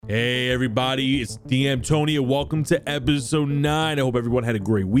Hey everybody, it's DM Tony and welcome to episode 9. I hope everyone had a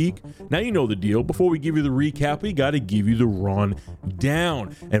great week. Now you know the deal. Before we give you the recap, we got to give you the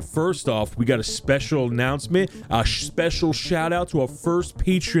rundown. And first off, we got a special announcement, a special shout out to our first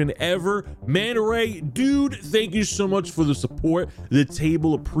patron ever, Man Ray. Dude, thank you so much for the support. The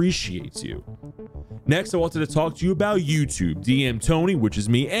table appreciates you. Next, I wanted to talk to you about YouTube. DM Tony, which is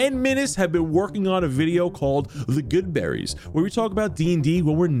me, and Minus have been working on a video called The Good Berries, where we talk about D&D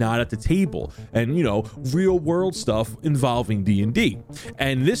when we're not at the table and, you know, real world stuff involving D&D.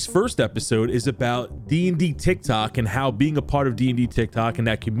 And this first episode is about D&D TikTok and how being a part of D&D TikTok and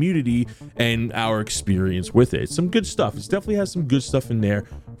that community and our experience with it. Some good stuff. It definitely has some good stuff in there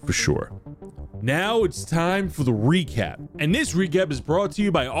for sure. Now it's time for the recap. And this recap is brought to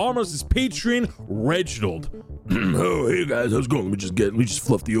you by Armos' patron, Reginald. Oh, hey guys, how's it going? Let me just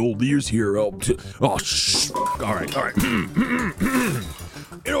fluff the old ears here. All right.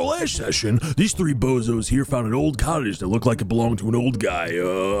 In our last session, these three bozos here found an old cottage that looked like it belonged to an old guy,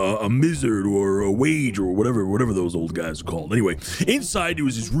 a mizzard or a wage or whatever those old guys are called. Anyway, inside there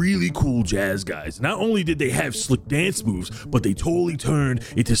was this really cool jazz guys. Not only did they have slick dance moves, but they totally turned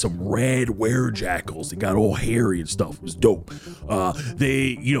into some rad werejackals. They got all hairy and stuff. It was dope.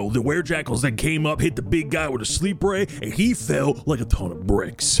 The werejackals then came up, hit the big guy with a sleep ray, and he fell like a ton of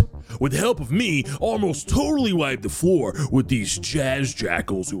bricks. With the help of me, almost totally wiped the floor with these jazz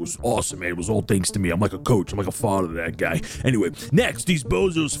jackals. It was awesome, man. It was all thanks to me. I'm like a coach. I'm like a father to that guy. Anyway, next, these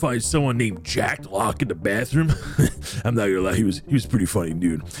bozos find someone named Jack Lock in the bathroom. I'm not gonna lie, he was a pretty funny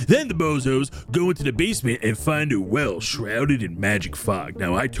dude. Then the bozos go into the basement and find a well shrouded in magic fog.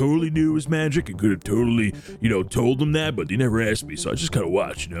 Now, I totally knew it was magic. I could have totally, told them that, but they never asked me, so I just kind of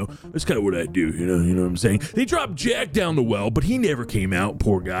watched, That's kind of what I do, you know what I'm saying? They dropped Jack down the well, but he never came out,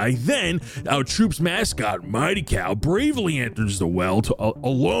 poor guy. Then our troop's mascot, Mighty Cow, bravely enters the well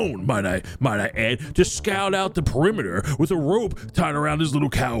alone, might I add, to scout out the perimeter with a rope tied around his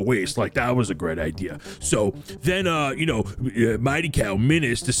little cow waist. Like, that was a great idea. So then, Mighty Cow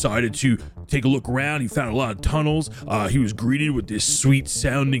Minus decided to take a look around. He found a lot of tunnels. He was greeted with this sweet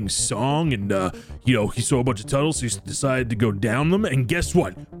sounding song, and he saw a bunch of tunnels, so he decided to go down them. And guess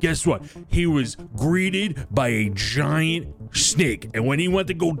what? He was greeted by a giant snake, and when he went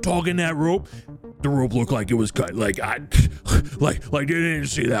to go tugging that rope, the rope looked like it was cut. Like they didn't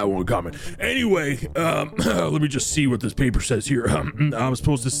see that one coming. Anyway, let me just see what this paper says here. I'm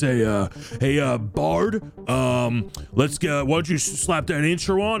supposed to say, hey, Bard, why don't you slap that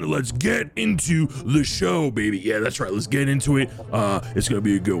intro on and let's get into the show, baby. Yeah, that's right. Let's get into it. It's gonna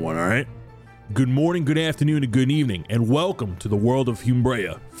be a good one. All right. Good morning, good afternoon, and good evening, and welcome to the world of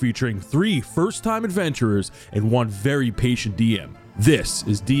Humbrea, featuring 3 first-time adventurers and 1 very patient DM. This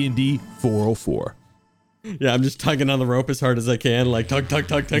is D&D 404. Yeah, I'm just tugging on the rope as hard as I can, like tug.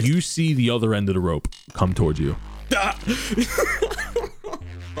 You see the other end of the rope come towards you.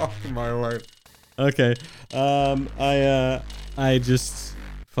 Oh my word. Okay. I just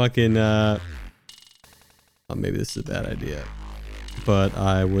fucking maybe this is a bad idea, but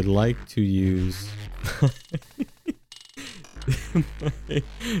I would like to use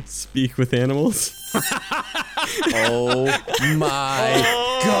speak with animals. Oh my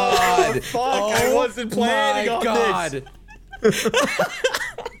god! Fuck! I wasn't planning on this.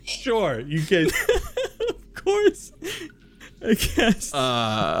 Sure, you can. Of course. I guess.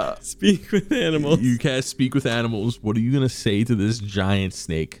 Speak with animals. You cast speak with animals. What are you gonna say to this giant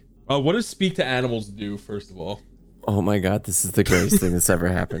snake? What does speak to animals do, first of all? Oh my god, this is the greatest thing that's ever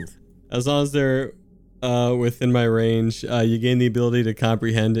happened. As long as they're within my range, you gain the ability to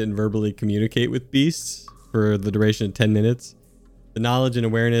comprehend and verbally communicate with beasts for the duration of 10 minutes. The knowledge and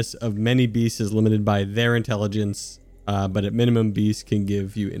awareness of many beasts is limited by their intelligence, but at minimum, beasts can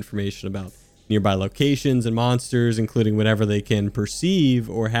give you information about nearby locations and monsters, including whatever they can perceive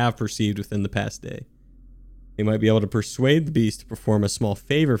or have perceived within the past day. They might be able to persuade the beast to perform a small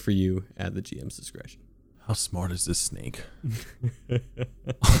favor for you at the GM's discretion. How smart is this snake? He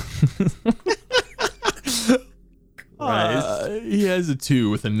has a 2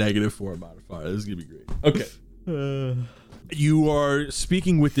 with a -4 modifier. This is gonna be great. Okay. You are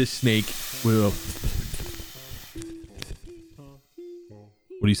speaking with this snake. What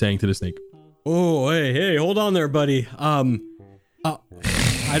are you saying to the snake? Oh, hey, hold on there, buddy. I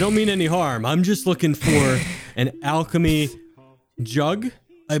don't mean any harm. I'm just looking for an alchemy jug,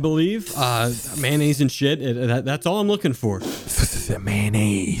 I believe. Mayonnaise and shit. That's all I'm looking for.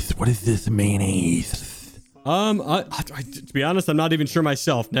 Mayonnaise. What is this mayonnaise? To be honest, I'm not even sure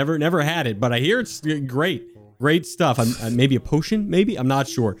myself. Never had it, but I hear it's great. Great stuff. Maybe a potion, maybe? I'm not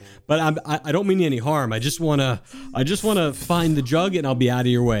sure. But I don't mean any harm. I just want to find the jug and I'll be out of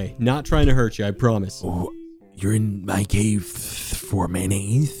your way. Not trying to hurt you, I promise. Oh, you're in my cave for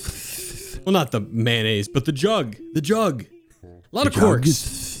mayonnaise? Well, not the mayonnaise, but the jug. The jug. A lot of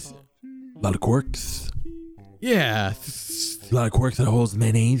corks. A lot of corks. Yeah. A lot of corks that holds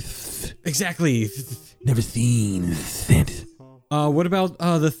mayonnaise. Exactly. Never seen that. What about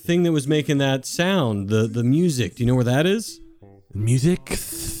the thing that was making that sound? The music. Do you know where that is? Music?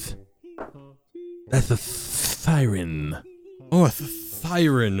 That's a siren. Oh, a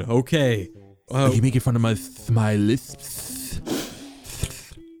siren. Okay. Are you making fun of my lisps?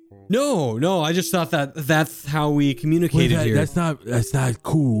 No. I just thought that's how we communicated here. That's not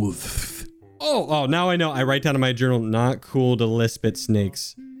cool. Oh, now I know. I write down in my journal, not cool to lisp at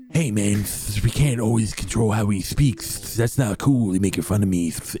snakes. Hey man, we can't always control how we speak. That's not cool. You're making fun of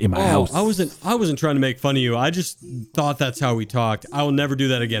me in my house. I wasn't trying to make fun of you. I just thought that's how we talked. I will never do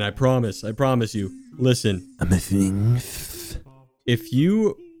that again. I promise you. Listen. I'm listening. If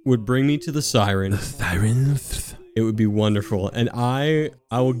you would bring me to the siren, Sirens? it would be wonderful. And I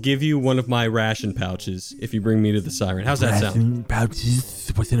will give you one of my ration pouches if you bring me to the siren. How's that sound? Ration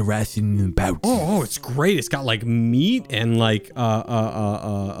pouches? What's in a ration pouch? Oh, it's great. It's got like meat and like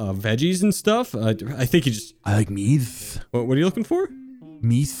veggies and stuff. I think you just. I like meat. What are you looking for?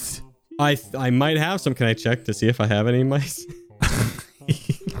 Meat? I might have some. Can I check to see if I have any mice?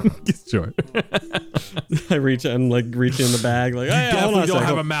 Sure. I'm reaching in the bag, like, hey, hold on a Definitely don't second.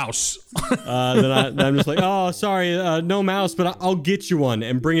 have a mouse. Then I'm just like, oh, sorry, no mouse, but I'll get you one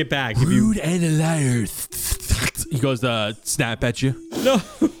and bring it back. If you Rude and a liar. He goes to snap at you. no,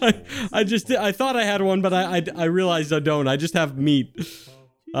 I thought I had one, but I realized I don't. I just have meat,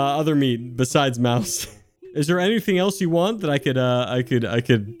 other meat besides mouse. Is there anything else you want that I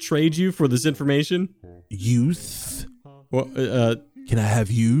could trade you for this information? Youth? Well, Can I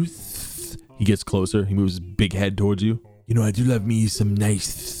have youth? He gets closer. He moves his big head towards you. You know, I do love me some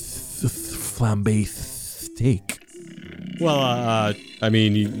nice flambe steak. Well, I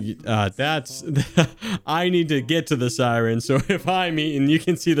mean, that's. I need to get to the siren, so if I'm eating, you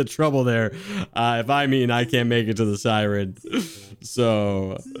can see the trouble there. If I'm eating, I can't make it to the siren.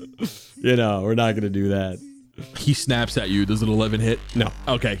 So, we're not gonna do that. He snaps at you. Does an 11 hit? No.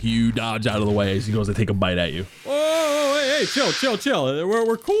 Okay, you dodge out of the way as he goes to take a bite at you. Oh, hey, chill.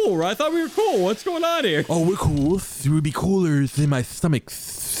 We're cool, right? I thought we were cool. What's going on here? Oh, we're cool. It would be cooler than my stomach.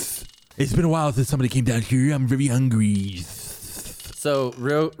 It's been a while since somebody came down here. I'm very hungry. So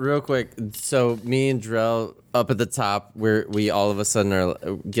real quick, so me and Drell up at the top, we all of a sudden are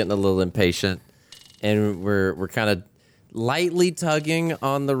getting a little impatient, and we're kind of lightly tugging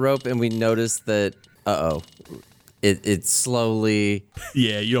on the rope, and we notice that it's slowly.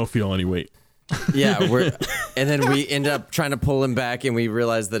 Yeah, you don't feel any weight. Yeah, and then we end up trying to pull him back, and we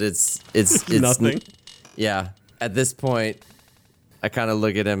realize that it's Nothing. Yeah, at this point, I kind of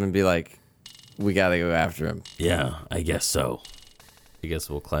look at him and be like, "We gotta go after him." Yeah, I guess so. I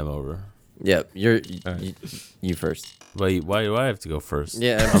guess we'll climb over. Yep, you first. Why do I have to go first?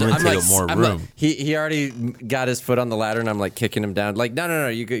 Yeah, I'm gonna take like, up more I'm room. like, he already got his foot on the ladder, and I'm like kicking him down. Like, no,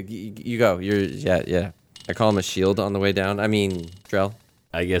 you go. Yeah. I call him a shield on the way down. I mean, Drell.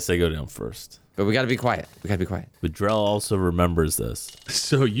 I guess I go down first. But we gotta be quiet. But Drell also remembers this.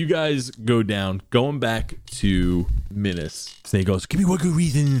 So you guys go down, going back to Minas. Snake goes, give me one good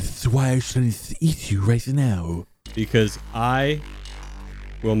reason why I shouldn't eat you right now. Because I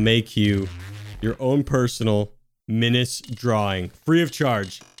will make you your own personal Minas drawing, free of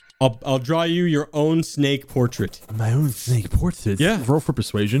charge. I'll draw you your own snake portrait. My own snake portrait? Yeah. Roll for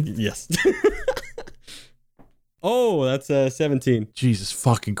persuasion. Yes. Oh, that's 17. Jesus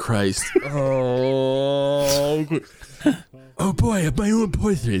fucking Christ. Oh boy, my own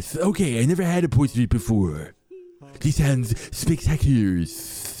portrait. Okay, I never had a portrait before. This sounds spectacular.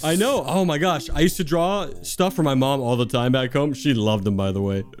 I know. Oh my gosh. I used to draw stuff for my mom all the time back home. She loved them, by the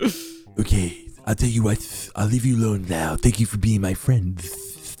way. Okay, I'll tell you what. I'll leave you alone now. Thank you for being my friend.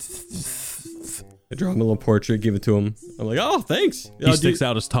 I draw him a little portrait, give it to him. I'm like, oh, thanks. He sticks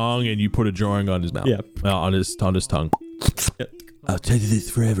out his tongue and you put a drawing on his mouth. Yeah. On his tongue. I'll treasure this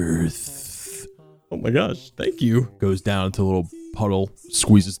forever. Oh my gosh. Thank you. Goes down into a little puddle,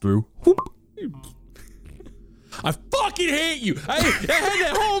 squeezes through. Whoop. I fucking hate you. I had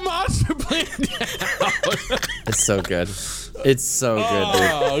that whole monster plan down. It's so good. It's so good,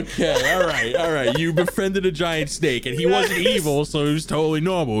 dude. Oh, okay. All right. You befriended a giant snake, and he wasn't evil, so he was totally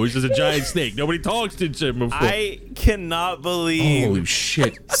normal. He was just a giant snake. Nobody talks to him before. I cannot believe Holy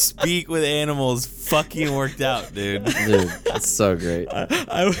shit. Speak with Animals fucking worked out, dude. Dude, it's so great.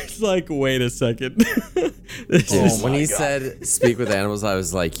 I was like, wait a second. Dude, This when he said speak with animals, I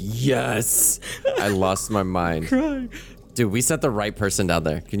was like, yes. I lost my mind. crying. Dude, we sent the right person down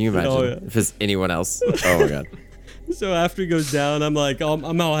there. Can you imagine Oh, yeah. if it's anyone else? Oh my god. So after he goes down, I'm like,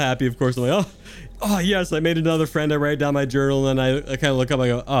 I'm all happy, of course. I'm like, oh yes, I made another friend. I write down my journal, and I kind of look up. I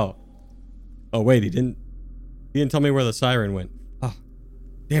go, oh wait, he didn't tell me where the siren went. Oh,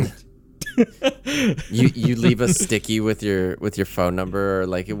 damn it. You leave a sticky with your phone number or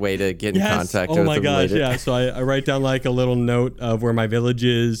like a way to get in contact with Oh my them gosh, later. yeah. So I write down like a little note of where my village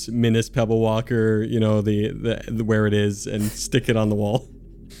is, Minas Pebble Walker, you know, the where it is, and stick it on the wall.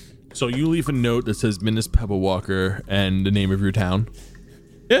 So you leave a note that says Minas Pebble Walker and the name of your town.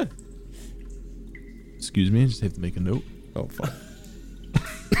 Yeah. Excuse me, I just have to make a note. Oh fuck.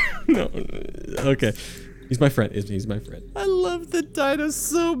 No. Okay. He's my friend. He's my friend. I love the dino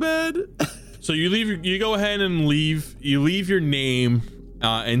so bad. So you go ahead and leave your name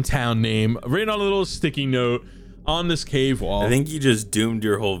and town name written on a little sticky note on this cave wall. I think you just doomed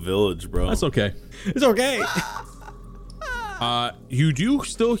your whole village, bro. That's okay. It's okay. You do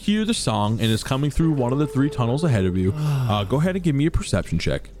still hear the song, and it's coming through one of the 3 tunnels ahead of you. Go ahead and give me a perception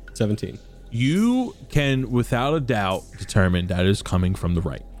check. 17. You can, without a doubt, determine that it is coming from the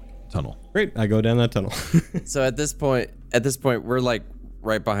right tunnel. Great. I go down that tunnel. So at this point, we're like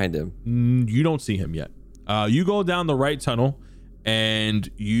right behind him. You don't see him yet. You go down the right tunnel, and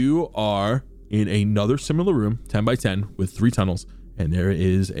you are in another similar room, 10 by 10, with 3 tunnels, and there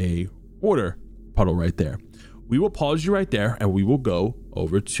is a water puddle right there. We will pause you right there, and we will go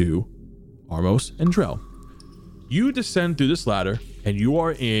over to Armos and Drell. You descend through this ladder, and you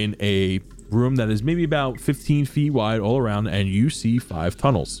are in a room that is maybe about 15 feet wide all around, and you see 5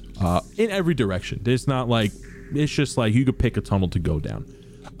 tunnels in every direction. It's not like, it's just like you could pick a tunnel to go down.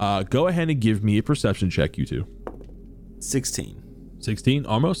 Go ahead and give me a perception check, you two. 16. 16,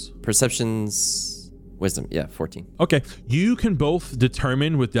 Armos? Perception's wisdom. Yeah, 14. Okay. You can both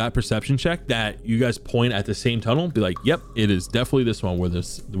determine with that perception check that you guys point at the same tunnel, be like, yep, it is definitely this one where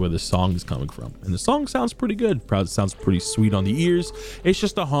this song is coming from. And the song sounds pretty good. Probably sounds pretty sweet on the ears. It's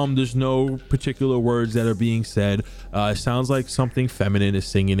just a hum. There's no particular words that are being said. It sounds like something feminine is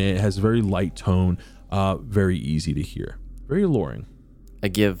singing it. It has a very light tone, very easy to hear. Very alluring. I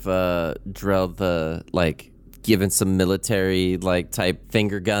give Drell the giving some military type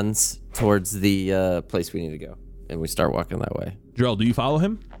finger guns towards the place we need to go, and we start walking that way. Drell, do you follow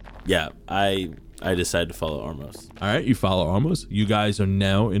him? Yeah, I decided to follow Armos. All right, you follow Armos. You guys are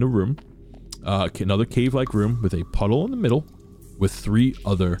now in a room, another cave-like room with a puddle in the middle, with 3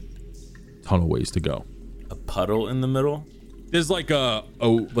 other tunnel ways to go. A puddle in the middle? There's like a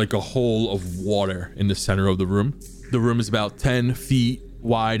hole of water in the center of the room. The room is about 10 feet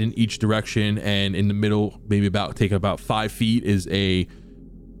wide in each direction, and in the middle, maybe take about 5 feet, is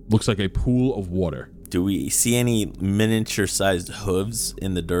looks like a pool of water. Do we see any miniature-sized hooves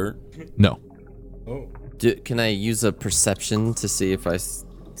in the dirt? No. Can I use a perception to see if I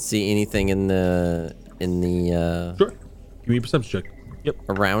see anything in the Sure. Give me a perception check. Yep.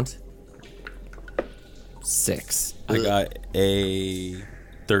 around? 6. I got a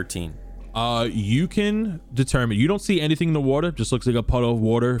 13. You can determine. You don't see anything in the water. Just looks like a puddle of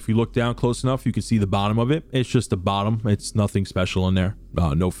water. If you look down close enough, you can see the bottom of it. It's just the bottom. It's nothing special in there.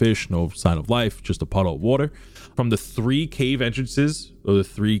 No fish, no sign of life, just a puddle of water. From the 3 cave entrances, or the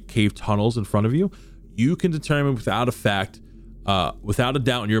 3 cave tunnels in front of you, you can determine without a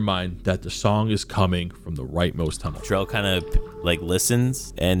doubt in your mind that the song is coming from the rightmost tunnel. Drell kind of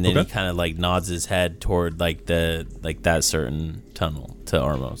listens, and then Okay. he kind of nods his head toward that certain tunnel to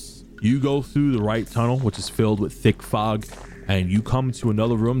Armos. You go through the right tunnel, which is filled with thick fog, and you come to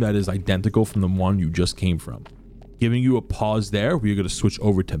another room that is identical from the one you just came from. Giving you a pause there, we're going to switch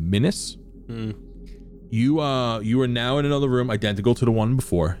over to Minas. You are now in another room identical to the one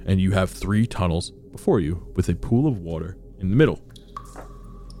before, and you have 3 tunnels before you with a pool of water in the middle.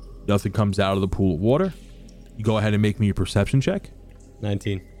 Nothing comes out of the pool of water. You go ahead and make me a perception check.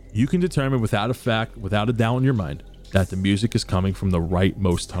 19. You can determine without a doubt in your mind, that the music is coming from the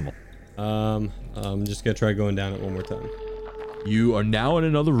rightmost tunnel. I'm just gonna try going down it one more time. You are now in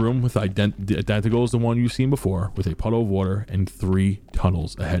another room with identical as the one you've seen before, with a puddle of water and 3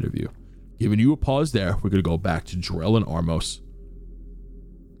 tunnels ahead of you. Giving you a pause there, we're going to go back to Drell and Armos.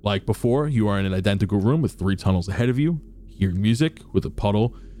 Like before, you are in an identical room with 3 tunnels ahead of you, hearing music with a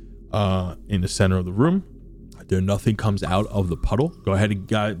puddle in the center of the room. nothing comes out of the puddle. Go ahead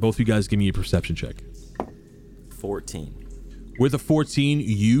and both of you guys give me a perception check. 14. With a 14,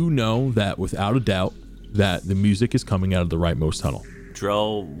 you know that without a doubt that the music is coming out of the rightmost tunnel.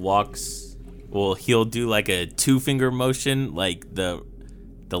 Drell walks. Well, he'll do like a 2-finger motion, like the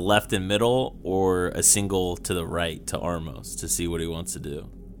left and middle, or a single to the right to Armos to see what he wants to do.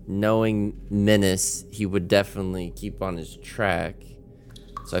 Knowing Menace, he would definitely keep on his track.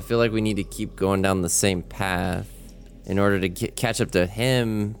 So I feel like we need to keep going down the same path in order to catch up to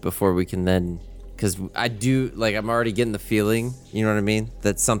him before we can then... Because I'm already getting the feeling, you know what I mean,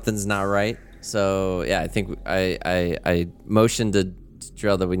 that something's not right. So yeah, I think I motioned to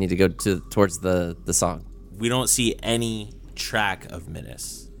Drell that we need to go towards the song. We don't see any track of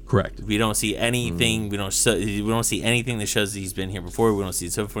Menace. Correct. We don't see anything. We don't see anything that shows that he's been here before. We don't see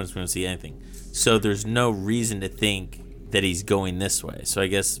subforms. We don't see anything. So there's no reason to think that he's going this way. So I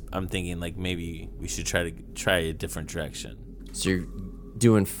guess I'm thinking like maybe we should try a different direction. So you're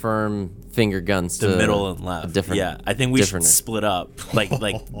doing firm finger guns to The middle and left. Yeah, I think we should split up like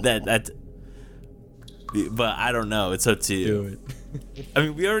that. But I don't know. It's up to you. Do it. I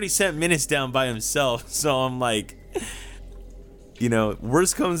mean, we already sent Menace down by himself, so I'm like, you know,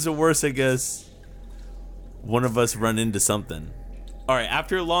 worst comes to worst, I guess one of us run into something. All right,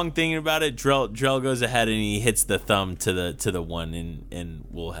 after a long thinking about it, Drell goes ahead and he hits the thumb to the one, and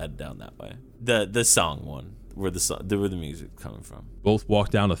we'll head down that way. The song one, where the music coming from. Both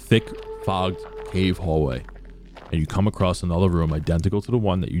walk down a thick, fogged cave hallway, and you come across another room identical to the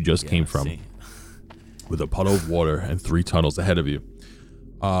one that you just came from. See. With a puddle of water and 3 tunnels ahead of you.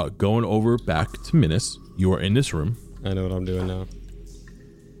 Going over back to Menace, you are in this room. I know what I'm doing now.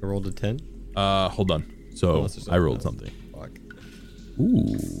 I rolled a 10. Hold on. So I rolled something. Fuck.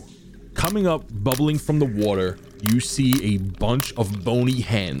 Ooh. Coming up, bubbling from the water, you see a bunch of bony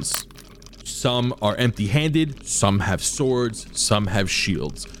hands. Some are empty-handed, some have swords, some have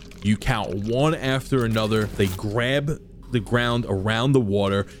shields. You count one after another. They grab the ground around the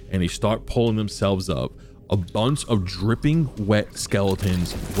water and they start pulling themselves up. A bunch of dripping wet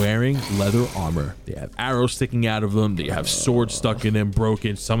skeletons wearing leather armor. They have arrows sticking out of them. They have swords stuck in them,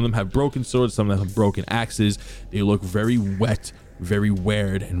 broken. Some of them have broken swords, some of them have broken axes. They look very wet, very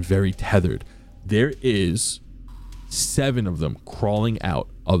weared, and very tethered. There is 7 of them crawling out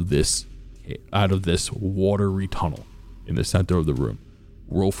of this watery tunnel in the center of the room.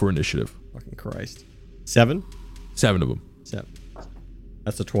 Roll for initiative. Fucking Christ. 7? 7 of them. 7.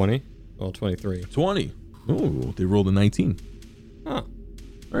 That's a 20. Well, 23. 20. Ooh, they rolled a 19. Huh.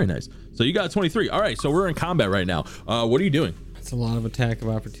 Very nice. So you got 23. All right, so we're in combat right now. What are you doing? That's a lot of attack of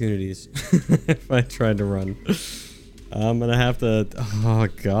opportunities. If I tried to run, I'm gonna have to. Oh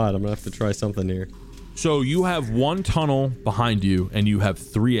God, I'm gonna have to try something here. So you have 1 tunnel behind you, and you have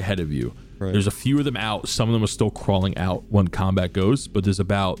 3 ahead of you. Right. There's a few of them out. Some of them are still crawling out when combat goes, but there's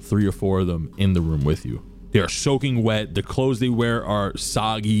about 3 or 4 of them in the room with you. They are soaking wet. The clothes they wear are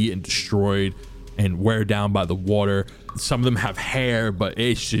soggy and destroyed and wear down by the water. Some of them have hair, but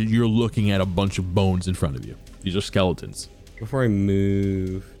you're looking at a bunch of bones in front of you. These are skeletons. Before I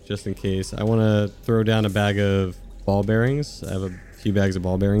move, just in case, I want to throw down a bag of ball bearings. I have a few bags of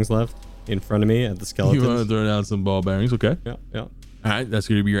ball bearings left in front of me at the skeletons. You want to throw down some ball bearings, okay? Yeah, yeah. All right, that's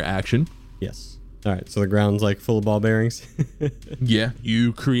going to be your action. Yes. All right, so the ground's like full of ball bearings. Yeah,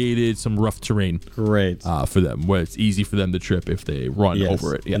 you created some rough terrain. Great. For them, where it's easy for them to trip if they run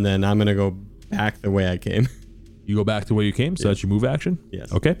over it. Yeah. And then I'm going to go back the way I came. You go back to where you came, so that's your move action?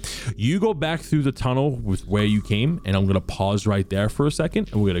 Yes. Okay. You go back through the tunnel with where you came, and I'm going to pause right there for a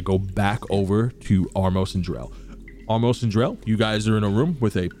second, and we're going to go back over to Armos and Drell. Armos and Drell, you guys are in a room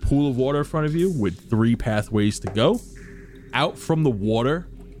with a pool of water in front of you with 3 pathways to go. Out from the water,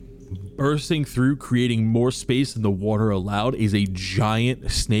 bursting through, creating more space than the water allowed, is a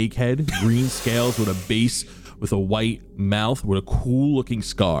giant snake head, green scales with a base, with a white mouth, with a cool looking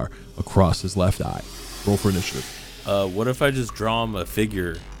scar across his left eye. Roll for initiative. What if I just draw him a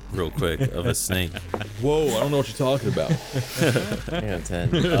figure real quick of a snake? Whoa, I don't know what you're talking about. I got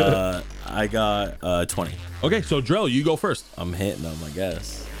 10. I got 20. Okay, so Drell, you go first. I'm hitting him, I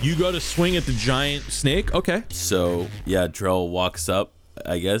guess. You go to swing at the giant snake. Okay. So yeah, Drell walks up,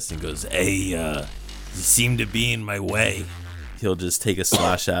 I guess, and goes, "Hey, you seem to be in my way." He'll just take a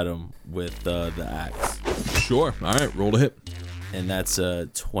slash at him with the axe, Sure. All right, roll to hit. and that's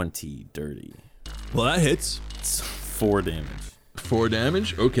 20 dirty. Well, that hits. It's 4 damage. 4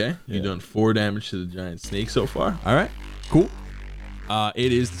 damage. Okay. You've done 4 damage to the giant snake so far. All right. Cool.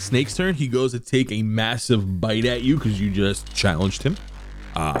 It is the snake's turn. He goes to take a massive bite at you because you just challenged him.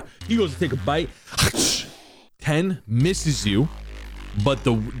 He goes to take a bite. 10 misses you, but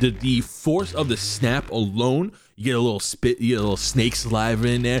the force of the snap alone You get a little spit, you get a little snake saliva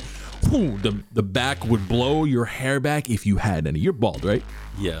in there. Boom, the back would blow your hair back if you had any. You're bald, right?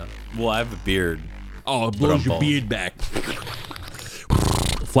 Yeah. Well, I have a beard. Oh, it I'm blows your bald. beard back.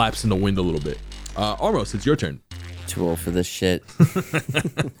 Flaps in the wind a little bit. Armos, it's your turn. Too old for this shit.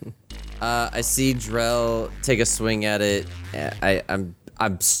 I see Drell take a swing at it.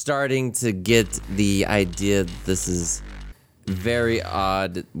 I'm starting to get the idea that this is very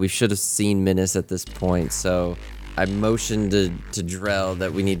odd. We should have seen Menace at this point, so I motioned to Drell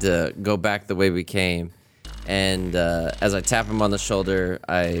that we need to go back the way we came. And as I tap him on the shoulder,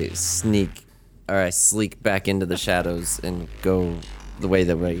 I sleek back into the shadows and go the way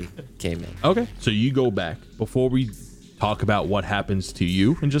that we came in. Okay. So you go back. Before we talk about what happens to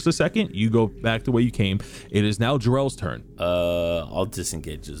you in just a second, you go back the way you came. It is now Jarrell's turn. I'll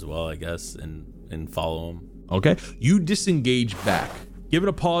disengage as well, I guess, and follow him. Okay. You disengage back. Give it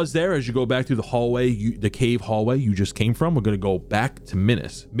a pause there as you go back through the hallway, the cave hallway you just came from. We're going to go back to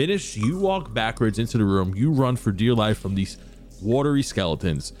Menace. Menace, you walk backwards into the room. You run for dear life from these watery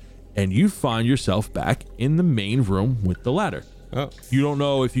skeletons, and you find yourself back in the main room with the ladder. Oh, You don't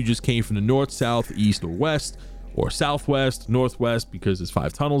know if you just came from the north, south, east, or west, or southwest, northwest, because there's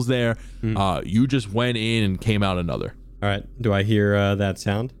 5 tunnels there. You just went in and came out another. all right. Do I hear that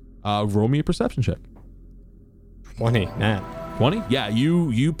sound? Roll me a perception check. 20, Matt. 20? Yeah,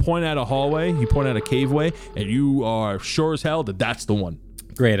 you point at a hallway, you point at a caveway, and you are sure as hell that that's the one.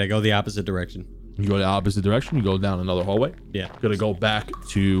 Great. I go the opposite direction. You go the opposite direction, you go down another hallway. Yeah. Gonna go back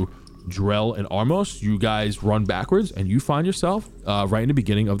to Drell and Armos. You guys run backwards, and you find yourself right in the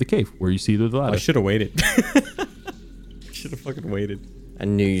beginning of the cave, where you see the ladder. I should have waited. Should have fucking waited. I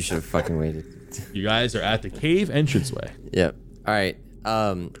knew you should have fucking waited. You guys are at the cave entranceway. Yep. All right.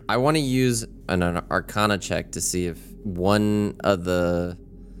 I want to use an Arcana check to see if one of the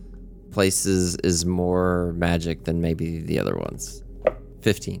places is more magic than maybe the other ones.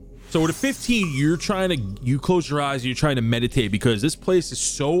 15. So with a 15, you close your eyes and you're trying to meditate because this place is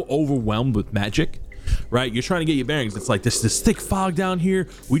so overwhelmed with magic, right? You're trying to get your bearings. It's like this thick fog down here.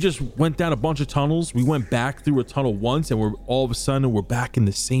 We just went down a bunch of tunnels. We went back through a tunnel once and we're all of a sudden we're back in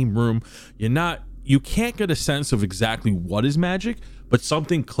the same room. You can't get a sense of exactly what is magic, but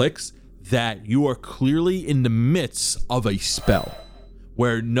something clicks that you are clearly in the midst of a spell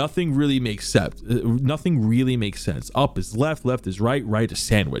where nothing really makes sense. Up is left, left is right, right is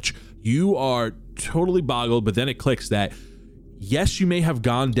sandwich. You are totally boggled, but then it clicks that yes, you may have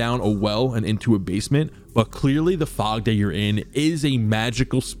gone down a well and into a basement, but clearly the fog that you're in is a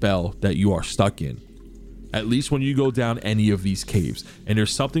magical spell that you are stuck in. At least when you go down any of these caves, and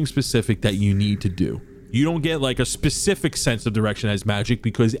there's something specific that you need to do. You don't get like a specific sense of direction as magic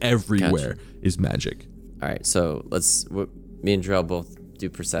because everywhere is magic. All right. So me and Drell both do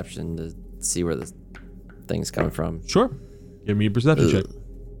perception to see where the thing's coming from. Sure. Give me a perception check.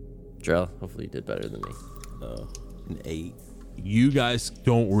 Drell, hopefully you did better than me. An 8. You guys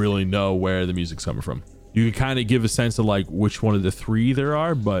don't really know where the music's coming from. You can kind of give a sense of like which one of the 3 there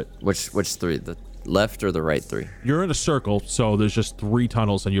are, but Which 3? The left or the right 3? you're in a circle, so there's just 3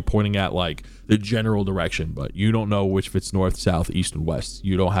 tunnels and you're pointing at like the general direction, but you don't know which fits north, south, east, and west.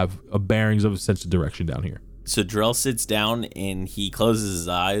 You don't have a bearings of a sense of direction down here. So Drell sits down and he closes his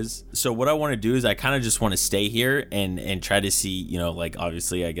eyes. So what I want to do is I kind of just want to stay here and try to see, like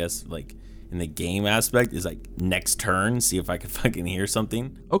obviously I guess like in the game aspect is like next turn, see if I can fucking hear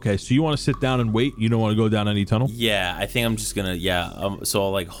something. Okay, so you want to sit down and wait? You don't want to go down any tunnel? Yeah, I think I'm just gonna so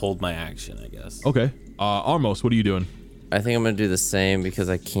I'll like hold my action, I guess. Okay. Armos, what are you doing? I think I'm gonna do the same because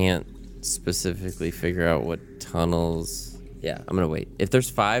I can't specifically figure out what tunnels. Yeah, I'm gonna wait. If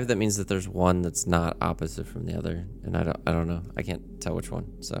there's 5, that means that there's one that's not opposite from the other, and I don't know. I can't tell which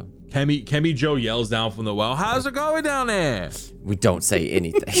one. So Kemi Joe yells down from the well, "How's it going down there?" we don't say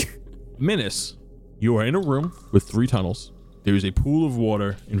anything. Menace, you are in a room with 3 tunnels. There is a pool of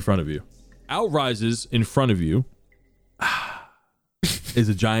water in front of you. Out rises in front of you is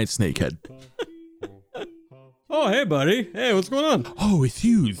a giant snake head. Oh, hey, buddy. Hey, what's going on? Oh, it's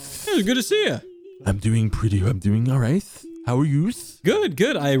you. Hey, good to see you. I'm doing all right. How are you?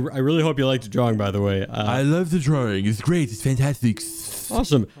 Good. I really hope you liked the drawing, by the way. I love the drawing. It's great. It's fantastic.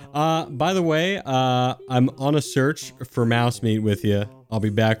 Awesome. By the way, I'm on a search for mouse meat with you. I'll be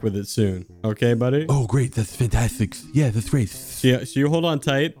back with it soon. Okay, buddy? Oh, great. That's fantastic. Yeah, that's great. So you hold on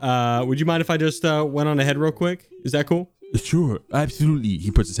tight. Would you mind if I just went on ahead real quick? Is that cool? Sure. Absolutely.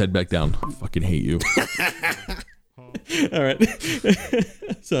 He puts his head back down. I fucking hate you. All right.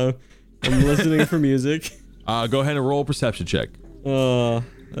 So I'm listening for music. Go ahead and roll a perception check.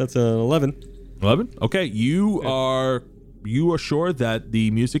 That's an 11. 11? Okay. You are sure that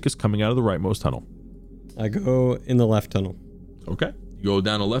the music is coming out of the rightmost tunnel. I go in the left tunnel. Okay. You go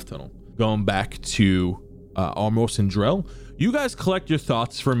down the left tunnel. Going back to Armos and Drell. You guys collect your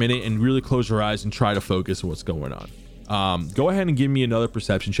thoughts for a minute and really close your eyes and try to focus on what's going on. Go ahead and give me another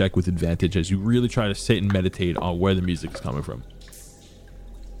perception check with advantage as you really try to sit and meditate on where the music is coming from.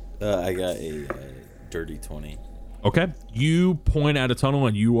 I got a dirty 20. Okay. You point at a tunnel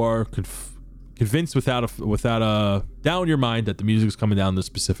and you are convinced without a doubt in your mind that the music is coming down this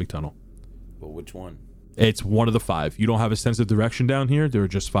specific tunnel. Well, which one? It's one of the 5. You don't have a sense of direction down here. There are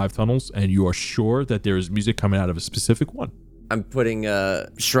just 5 tunnels, and you are sure that there is music coming out of a specific one. I'm putting a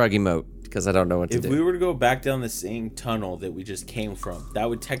shrug emote because I don't know what to If do. we were to go back down the same tunnel that we just came from, that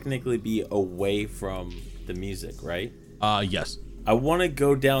would technically be away from the music, right? Yes. I want to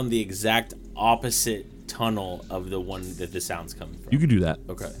go down the exact opposite tunnel of the one that the sound's coming from. You can do that.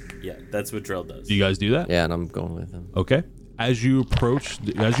 Okay. Yeah, that's what Drell does. Do you guys do that? Yeah, and I'm going with him. Okay. As you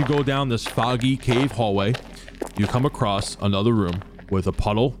go down this foggy cave hallway, you come across another room with a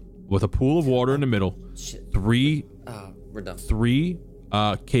puddle, with a pool of water in the middle, Shit. we're done. 3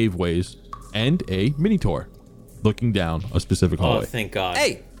 caveways, and a mini tour looking down a specific Oh, hallway. thank God.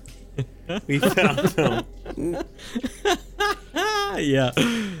 Hey, We found him. Yeah.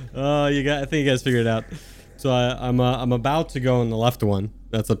 I think you guys figured it out. So I'm about to go in the left one.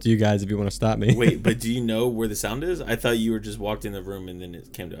 That's up to you guys if you want to stop me. Wait, but do you know where the sound is? I thought you were just walked in the room and then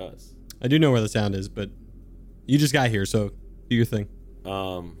it came to us. I do know where the sound is, but you just got here, so do your thing.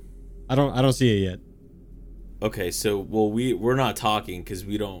 I don't see it yet. Okay, so we're not talking because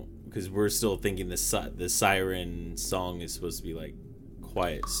we're still thinking the siren song is supposed to be like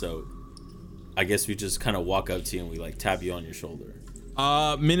quiet. So I guess we just kind of walk up to you and we like tap you on your shoulder.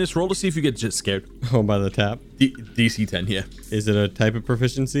 Minus, roll to see if you get just scared. Oh, by the tap. DC 10, yeah. Is it a type of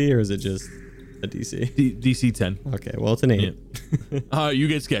proficiency or is it just a DC? DC 10. Okay, well it's an 8. You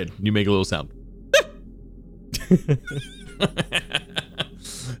get scared. You make a little sound.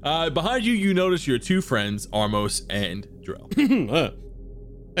 Behind you, you notice your 2 friends, Armos and Drell.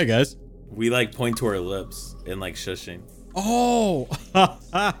 Hey guys. We like point to our lips and like shushing. Oh,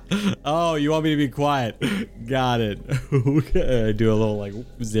 oh! You want me to be quiet? Got it. Okay. I do a little like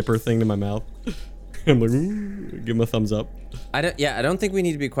zipper thing to my mouth. I'm like, ooh, give him a thumbs up. I don't think we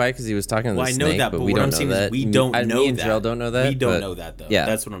need to be quiet because he was talking to the Well, I snake, know that, but we what don't I'm know saying that. is we don't know Me and that. Drell don't know that. We don't but- know that though. Yeah,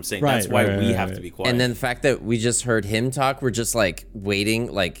 That's what I'm saying. Right, That's why right, we right, have right. to be quiet. and then the fact that we just heard him talk, we're just like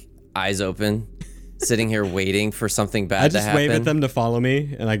waiting, like eyes open, sitting here waiting for something bad I to just happen. wave at them to follow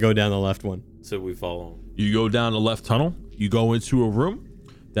me, and I go down the left one. so we follow him. You go down the left tunnel. You go into a room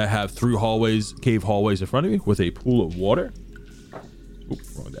that have 3 cave hallways in front of you with a pool of water. Oop,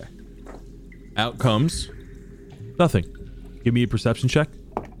 wrong day. Out comes nothing. Give me a perception check.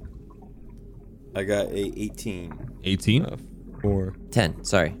 I got a 18. 18. 4. 10.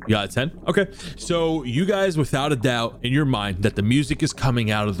 Sorry. You got a 10? Okay. So you guys, without a doubt in your mind, that the music is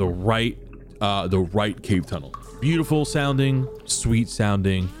coming out of the right cave tunnel. Beautiful sounding, sweet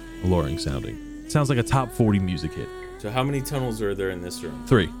sounding, alluring sounding. Sounds like a top 40 music hit. So how many tunnels are there in this room?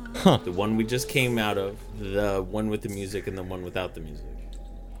 3. The one we just came out of, the one with the music, and the one without the music.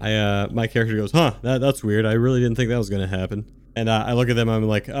 My character goes, that's weird. I really didn't think that was gonna happen. And I look at them. I'm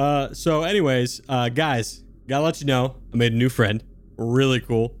like, so anyways, guys, gotta let you know, I made a new friend. Really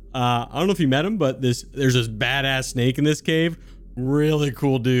cool. I don't know if you met him, but there's this badass snake in this cave. Really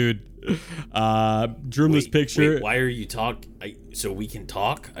cool dude. Drew him this picture. Wait, why are you so we can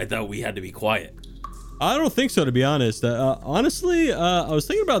talk? I thought we had to be quiet. I don't think so, to be honest. Honestly, I was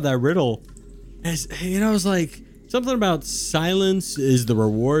thinking about that riddle. I was like, something about silence is the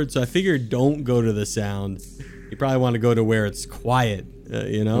reward. So I figured don't go to the sound. You probably want to go to where it's quiet.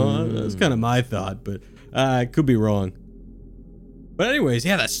 That's kind of my thought, but I could be wrong. But anyways,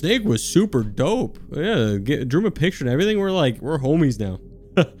 yeah, that snake was super dope. Yeah, drew him a picture and everything. We're homies now.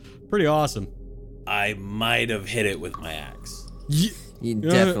 Pretty awesome. I might have hit it with my axe. He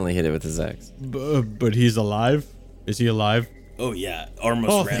definitely hit it with his axe. But he's alive? Is he alive? Oh yeah,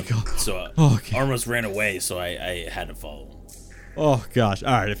 Armos ran. thank God. So Okay. Armos ran away, so I had to follow him. Oh gosh.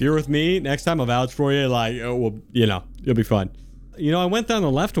 All right. If you're with me next time, I'll vouch for you. You'll be fine. I went down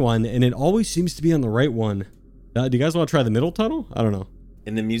the left one, and it always seems to be on the right one. Do you guys want to try the middle tunnel? I don't know.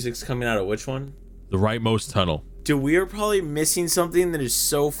 And the music's coming out of which one? The rightmost tunnel. Dude, we are probably missing something that is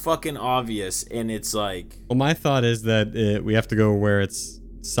so fucking obvious, and it's like, Well, my thought is that we have to go where it's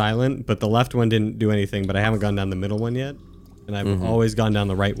silent, but the left one didn't do anything. But I haven't gone down the middle one yet, and I've always gone down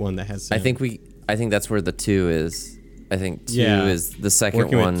the right one that has sound. I think that's where the 2 is. I think 2 Yeah. is the second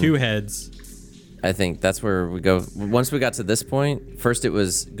Working one. with 2 heads. I think that's where we go. Once we got to this point, first it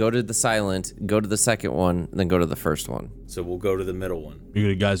was go to the silent, go to the second one, then go to the first one. so we'll go to the middle one.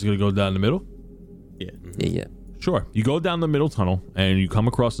 You guys gonna go down the middle? Yeah. Sure. You go down the middle tunnel and you come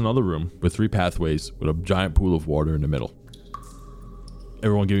across another room with 3 pathways with a giant pool of water in the middle.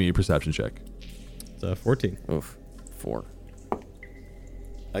 Everyone give me a perception check. It's 14. Oof. 4.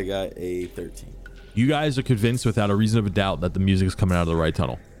 I got a 13. You guys are convinced without a reason of a doubt that the music is coming out of the right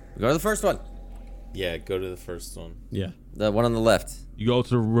tunnel. Go to the first one. Yeah, go to the first one. Yeah. The one on the left. You go to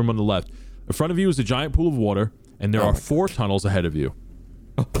the room on the left. In front of you is a giant pool of water, and there are 4 tunnels ahead of you.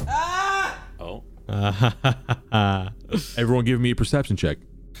 Oh. Everyone give me a perception check.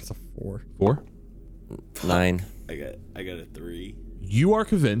 It's a 4. 4? 9. I got a 3. You are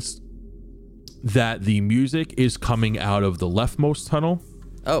convinced that the music is coming out of the leftmost tunnel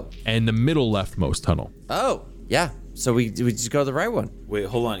Oh. and the middle leftmost tunnel. Oh. Yeah. So we just go to the right one. Wait,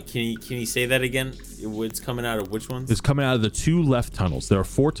 hold on. Can you say that again? It's coming out of which ones? It's coming out of the 2 left tunnels. There are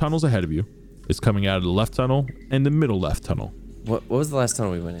 4 tunnels ahead of you. It's coming out of the left tunnel and the middle left tunnel. What was the last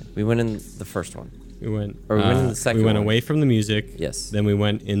tunnel we went in? We went in the first one. We went. Or we went in the second We went one. away from the music. Yes. Then we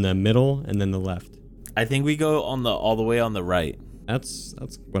went in the middle and then the left. I think we go on all the way on the right. That's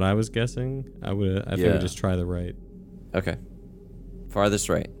what I was guessing. I think Yeah. we just try the right. Okay. Farthest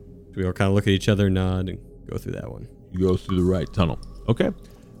right. We all kind of look at each other, nod, and go through that one. You go through the right tunnel. Okay.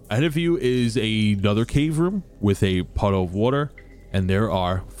 Ahead of you is another cave room with a puddle of water, and there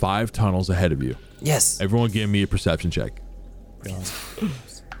are 5 tunnels ahead of you. Yes. Everyone give me a perception check. We're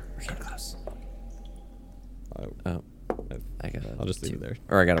getting close. Oh. I got a I'll just leave 2. it there.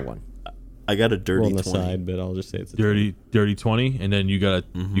 Or I got a 1. I got a We're dirty on the 20. side, but I'll just say it's a Dirty 20, and then you got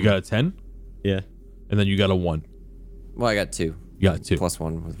a 10, Yeah. and then you got a 1. Well, I got 2. You got 2. Plus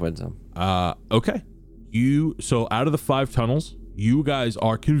 1 with wisdom. Okay. So out of the 5 tunnels, you guys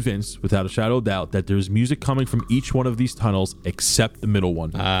are convinced without a shadow of doubt that there's music coming from each one of these tunnels except the middle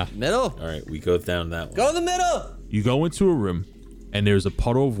one. Middle. All right, we go down that one. Go in the middle. You go into a room and there's a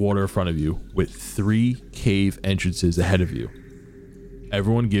puddle of water in front of you with 3 cave entrances ahead of you.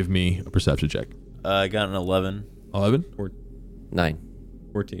 Everyone give me a perception check. I got an 11. 11? 9.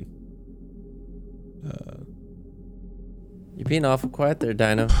 14. You're being awful quiet there,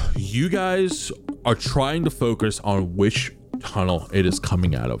 Dino. You guys are trying to focus on which tunnel it is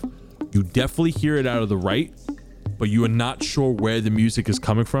coming out of. You definitely hear it out of the right, but you are not sure where the music is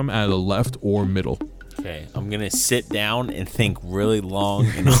coming from, out of the left or middle. Okay, I'm going to sit down and think really long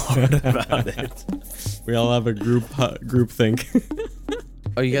and hard about it. We all have a group think.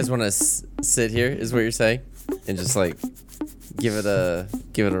 Oh, you guys want to sit here? Is what you're saying? And just like give it a.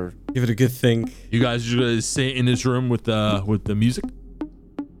 Give it a good think. You guys are gonna sit in this room with the music?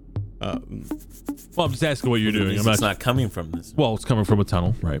 Well, I'm just asking what you're doing. I'm It's not coming from this. Well, it's coming from a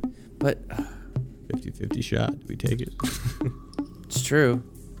tunnel, right? But 50-50 shot. Do we take it? it's true.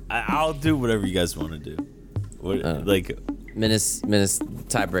 I'll do whatever you guys want to do. What, like, Menace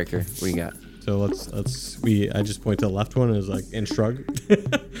tiebreaker. What you got? So I just point to the left one and was like, and shrug.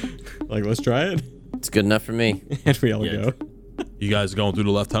 Like, let's try it. It's good enough for me. And we all Yeah. go. You guys going through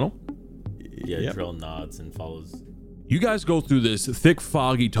the left tunnel? yeah, Yep. Drill nods and follows. You guys go through this thick,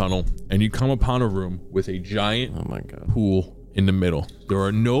 foggy tunnel, and you come upon a room with a giant Oh my god. pool in the middle. There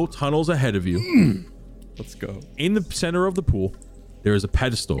are no tunnels ahead of you. Let's go. In the center of the pool, there is a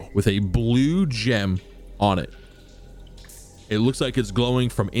pedestal with a blue gem on it. It looks like it's glowing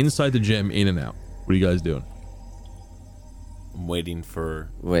from inside the gem in and out. What are you guys doing? I'm waiting for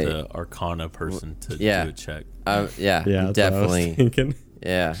Wait. the Arcana person to Yeah. do a check. Yeah. Yeah, I'm that's what I was definitely. thinking.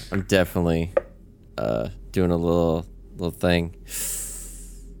 Yeah, I'm definitely doing a little thing.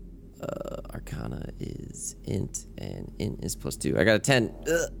 Arcana is int and int is +2. I got a 10.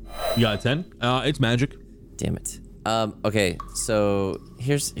 Ugh. You got a 10? It's magic. Damn it. Okay, so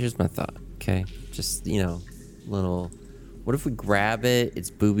here's my thought. Okay, just little. What if we grab it? It's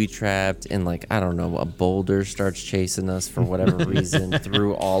booby trapped, and like I don't know, a boulder starts chasing us for whatever reason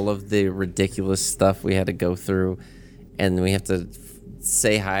through all of the ridiculous stuff we had to go through, and we have to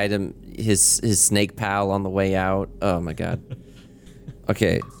say hi to his snake pal on the way out. Oh my god.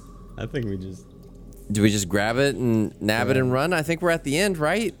 Okay, I think we just. do we just grab it and nab it and run? I think we're at the end,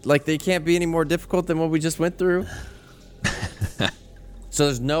 right? Like they can't be any more difficult than what we just went through. So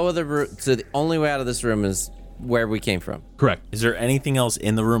there's no other. So the only way out of this room is where we came from. Correct. Is there anything else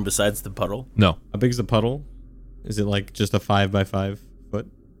in the room besides the puddle? No. How big is the puddle? Is it like just a 5x5 foot?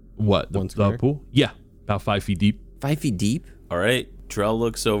 What? One The square? pool? Yeah. About 5 feet deep. 5 feet deep. All right. Drell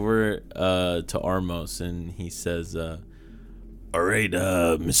looks over to Armos and he says, all right,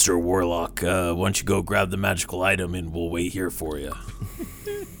 Mr. Warlock, why don't you go grab the magical item and we'll wait here for you.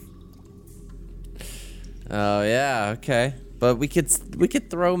 Oh yeah, okay. But we could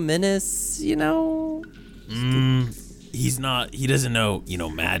throw Menace, He he's not. He doesn't know,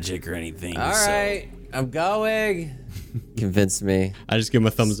 magic or anything. All so. right, I'm going. Convince me. I just give him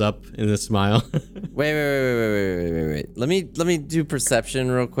a thumbs up and a smile. Wait. Let me do perception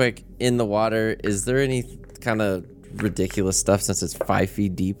real quick. In the water, is there any kind of ridiculous stuff since it's 5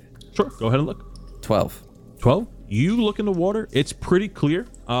 feet deep? Sure, go ahead and look. 12. 12. You look in the water, it's pretty clear.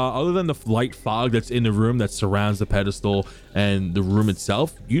 Other than the light fog that's in the room that surrounds the pedestal and the room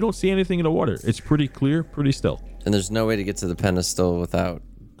itself, you don't see anything in the water. It's pretty clear, pretty still. And there's no way to get to the pedestal without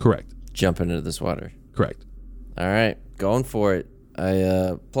Correct. jumping into this water. Correct. All right, going for it.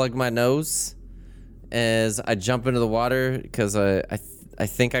 I plug my nose as I jump into the water because I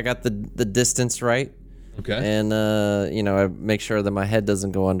think I got the distance right. Okay. And I make sure that my head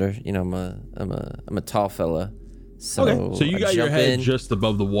doesn't go under. I'm a tall fella. So Okay. So you I got your jump head in. just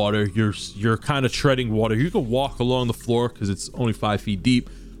above the water. You're kind of treading water. You can walk along the floor because it's only 5 feet deep.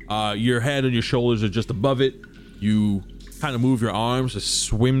 Your head and your shoulders are just above it. You kind of move your arms to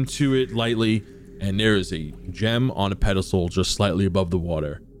swim to it lightly, and there is a gem on a pedestal just slightly above the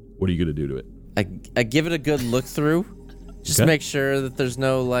water. What are you gonna do to it? I give it a good look through. Just Okay. make sure that there's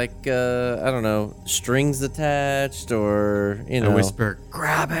no strings attached or I whisper,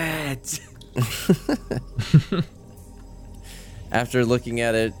 grab it. After looking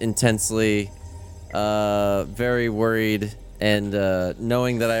at it intensely, very worried, and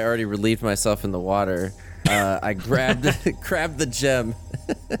knowing that I already relieved myself in the water, I grabbed the gem.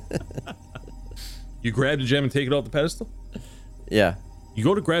 You grab the gem and take it off the pedestal? Yeah. You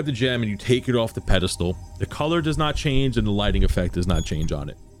go to grab the gem and you take it off the pedestal. The color does not change and the lighting effect does not change on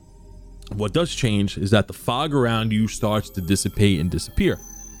it. What does change is that the fog around you starts to dissipate and disappear.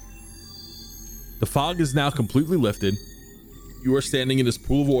 The fog is now completely lifted. You are standing in this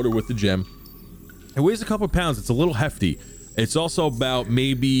pool of water with the gem. It weighs a couple of pounds. It's a little hefty. It's also about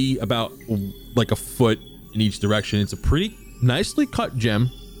like a foot in each direction. It's a pretty nicely cut gem.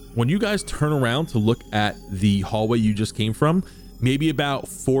 When you guys turn around to look at the hallway you just came from, maybe about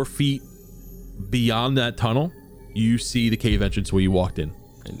 4 feet beyond that tunnel, you see the cave entrance where you walked in.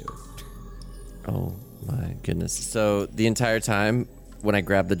 I knew it. Oh my goodness. So the entire time when I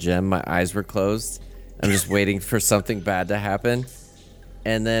grabbed the gem, my eyes were closed. I'm just waiting for something bad to happen.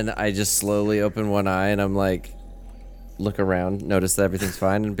 And then I just slowly open one eye and I'm like, look around, notice that everything's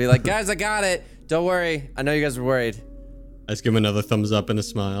fine, and be like, guys, I got it. Don't worry. I know you guys were worried. I just give him another thumbs up and a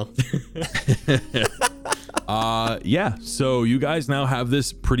smile. Yeah, so you guys now have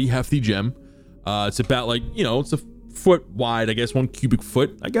this pretty hefty gem. It's about it's a foot wide, I guess, 1 cubic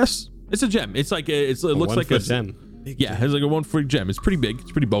foot, I guess. It's a gem. It's like it looks like a gem. Yeah, it's like a 1 foot gem. It's pretty big.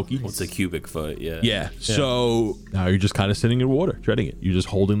 It's pretty bulky. It's a cubic foot, yeah. Yeah. So now you're just kind of sitting in water, treading it. You're just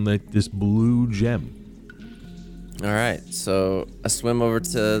holding this blue gem. All right. So I swim over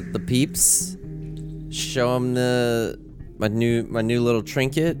to the peeps, show them my new little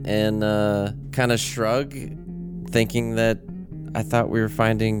trinket, and kind of shrug, thinking that I thought we were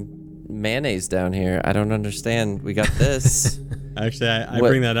finding mayonnaise down here. I don't understand. We got this. Actually, I What?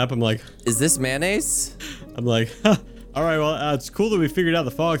 bring that up. I'm like, Is this mayonnaise? huh, all right, well, it's cool that we figured out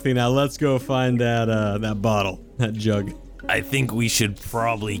the fog thing. Now let's go find that bottle, that jug. I think we should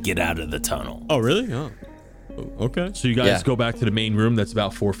probably get out of the tunnel. Oh, really? Oh, okay. So you guys Yeah. go back to the main room that's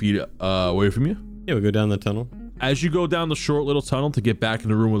about 4 feet away from you. Yeah, we go down the tunnel. As you go down the short little tunnel to get back in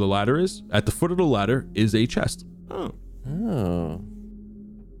the room where the ladder is, at the foot of the ladder is a chest. Oh. Oh.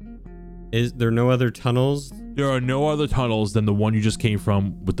 Is there no other tunnels? There are no other tunnels than the one you just came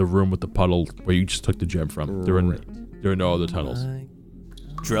from with the room with the puddle where you just took the gem from. There are no other tunnels.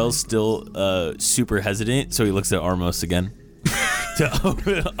 Drell's still super hesitant, so he looks at Armos again to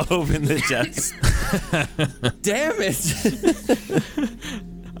open the chest. Damn it.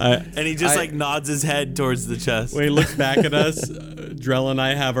 And he just nods his head towards the chest. When he looks back at us, Drell and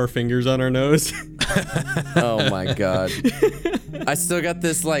I have our fingers on our nose. Oh my god. I still got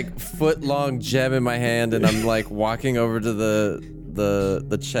this foot long gem in my hand, and I'm walking over to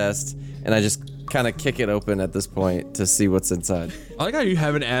the chest, and I just kind of kick it open at this point to see what's inside. I like how you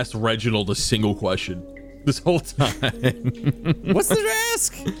haven't asked Reginald a single question this whole time. What's there to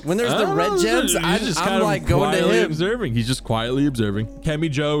ask? When there's the red gems, He's just I'm kind of going to quietly him. observing. He's just quietly observing. Kemi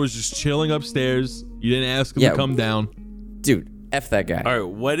Joe is just chilling upstairs. You didn't ask him Yeah. to come down. Dude, F that guy. All right,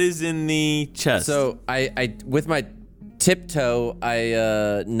 what is in the chest? So I with my tiptoe,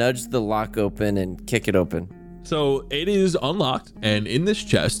 I nudge the lock open and kick it open. So it is unlocked, and in this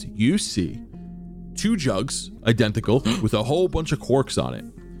chest, you see 2 jugs, identical, with a whole bunch of corks on it.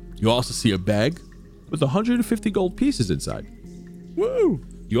 You also see a bag with 150 gold pieces inside. Woo!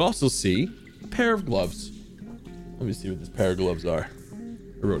 You also see a pair of gloves. Let me see what this pair of gloves are.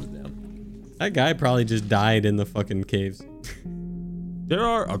 I wrote it down. That guy probably just died in the fucking caves. There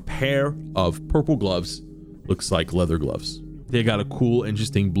are a pair of purple gloves. Looks like leather gloves. They got a cool,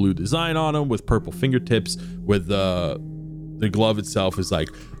 interesting blue design on them with purple fingertips. With the glove itself is like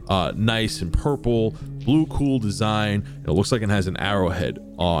nice and purple, blue, cool design. It looks like it has an arrowhead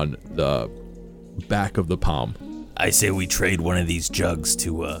on the back of the palm. I say we trade one of these jugs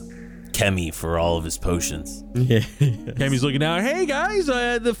to Kemi for all of his potions. Yeah. Cammy's looking down. Hey guys,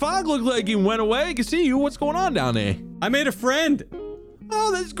 the fog looked like it went away. I can see you. What's going on down there? I made a friend.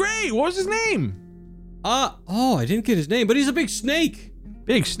 Oh, that's great. What was his name? I didn't get his name, but he's a big snake.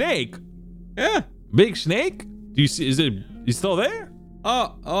 Big Snake. Yeah. Big Snake? Do you see? He's still there?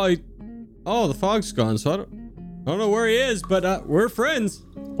 The fog's gone, so I don't know where he is, but we're friends.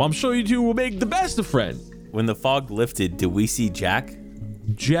 Well, I'm sure you two will make the best of friends. When the fog lifted, did we see Jack?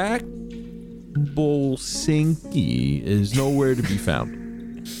 Jack Bolsinki is nowhere to be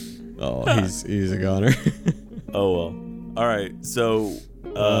found. Oh, he's a goner. Oh well. All right. So,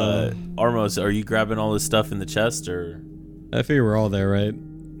 Armos, are you grabbing all this stuff in the chest, or? I figure we're all there, right?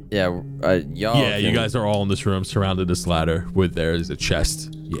 Yeah, y'all. Yeah, you guys are all in this room surrounded this ladder with there's a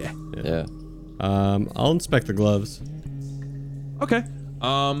chest. Yeah. Yeah. I'll inspect the gloves. Okay.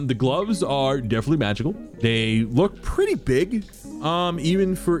 The gloves are definitely magical. They look pretty big.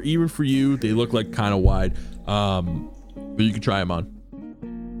 Even for you, they look like kind of wide. But you can try them on.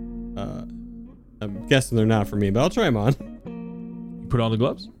 I'm guessing they're not for me, but I'll try them on. You put on the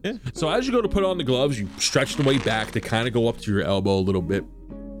gloves? Yeah. So as you go to put on the gloves, you stretch the way back to kind of go up to your elbow a little bit.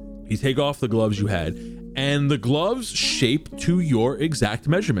 You take off the gloves you had, and the gloves shape to your exact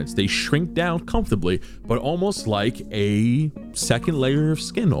measurements. They shrink down comfortably, but almost like a second layer of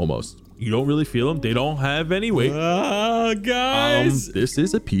skin almost. You don't really feel them. They don't have any weight. Guys. This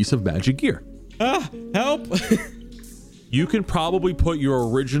is a piece of magic gear. Help. You can probably put your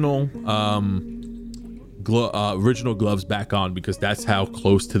original gloves back on because that's how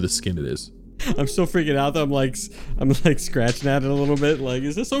close to the skin it is. I'm still freaking out though. I'm like scratching at it a little bit. Like,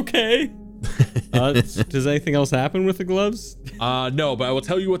 is this okay? Does anything else happen with the gloves? No, but I will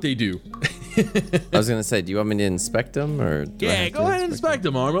tell you what they do. I was gonna say, do you want me to inspect them, or? Yeah, go ahead and inspect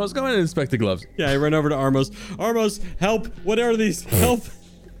them, Armos. Go ahead and inspect the gloves. Yeah, I run over to Armos. Armos, help! What are these? Help!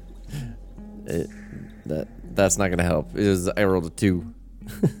 That's not gonna help. I rolled a 2.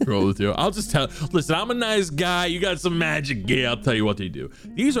 Roll the 2. I'll just tell. Listen, I'm a nice guy. You got some magic gear. I'll tell you what they do.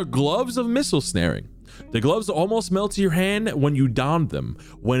 These are gloves of missile snaring. The gloves almost melt to your hand when you don them.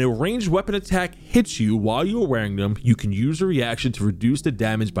 When a ranged weapon attack hits you while you're wearing them, you can use a reaction to reduce the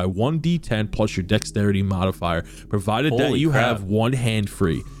damage by 1d10 plus your dexterity modifier, provided that you have one hand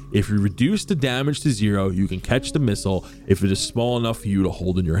free. If you reduce the damage to 0, you can catch the missile if it is small enough for you to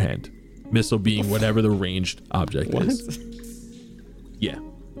hold in your hand. Missile being whatever the ranged object is. Yeah.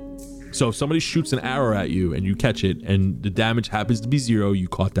 So if somebody shoots an arrow at you and you catch it and the damage happens to be 0, you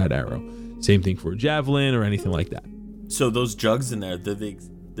caught that arrow. Same thing for a javelin or anything like that. So those jugs in there, they're the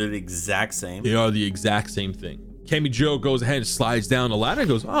exact same? They are the exact same thing. Cammy Joe goes ahead and slides down the ladder and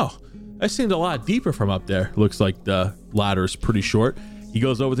goes, oh, that seemed a lot deeper from up there. Looks like the ladder is pretty short. He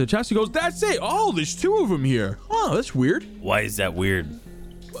goes over to the chest. He goes, that's it. Oh, there's 2 of them here. Oh, that's weird. Why is that weird?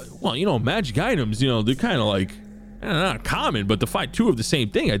 Well, magic items, they're kind of like, not common, but to find 2 of the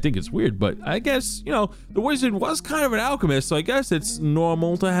same thing, I think it's weird. But I guess, the wizard was kind of an alchemist, so I guess it's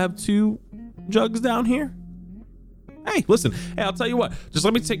normal to have 2 jugs down here. Hey, listen. Hey, I'll tell you what. Just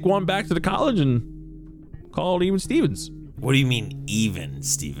let me take one back to the college and call it even Stevens. What do you mean even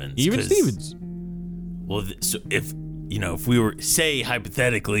Stevens? Even Stevens. Well, so if we were, say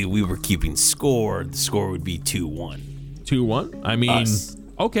hypothetically, we were keeping score, the score would be 2-1. 2-1? I mean, Us.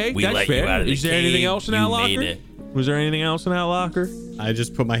 Okay, We that's let you fair. out of the Is there cave, anything else in that you locker? made it. Was there anything else in that locker? I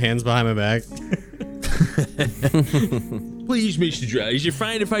just put my hands behind my back. Please, Mr. Dry, is it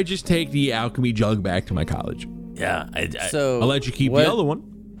fine if I just take the alchemy jug back to my college? Yeah. I'll let you keep the other one.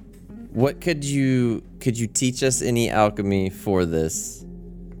 What could you teach us any alchemy for this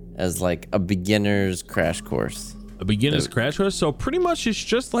as like a beginner's crash course? A beginner's crash course? So pretty much it's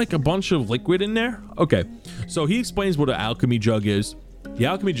just like a bunch of liquid in there. Okay, so he explains what an alchemy jug is. The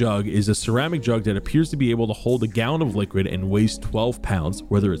alchemy jug is a ceramic jug that appears to be able to hold a gallon of liquid and weighs 12 pounds,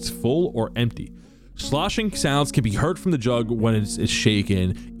 whether it's full or empty. Sloshing sounds can be heard from the jug when it's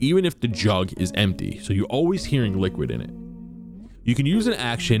shaken, even if the jug is empty, so you're always hearing liquid in it. You can use an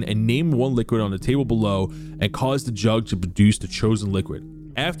action and name one liquid on the table below and cause the jug to produce the chosen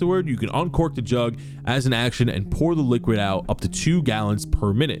liquid. Afterward, you can uncork the jug as an action and pour the liquid out up to 2 gallons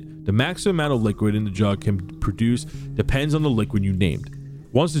per minute. The maximum amount of liquid in the jug can produce depends on the liquid you named.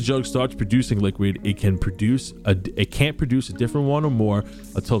 Once the jug starts producing liquid, it can't produce a different one or more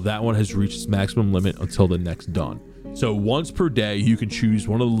until that one has reached its maximum limit until the next dawn. So once per day, you can choose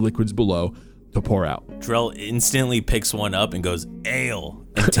one of the liquids below to pour out. Drell instantly picks one up and goes, ale,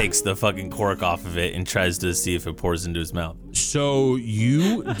 and takes the fucking cork off of it and tries to see if it pours into his mouth. So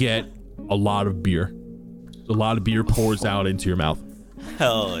you get a lot of beer. A lot of beer pours out into your mouth.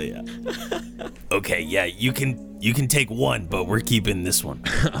 Hell yeah. Okay, yeah, you can take one, but we're keeping this one.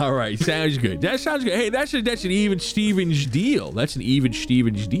 All right, sounds good. That sounds good. Hey, that's an even Stevens deal. That's an even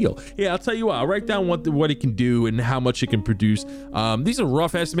Stevens deal. Yeah, I'll tell you what. I'll write down what it can do and how much it can produce. These are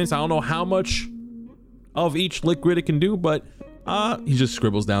rough estimates. I don't know how much of each liquid it can do, but he just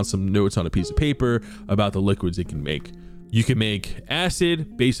scribbles down some notes on a piece of paper about the liquids it can make. You can make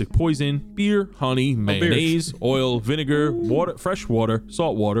acid, basic poison, beer, honey, mayonnaise, oil, vinegar, water, fresh water,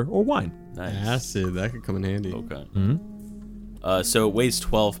 salt water, or wine. Nice. Acid, that could come in handy. Okay. So it weighs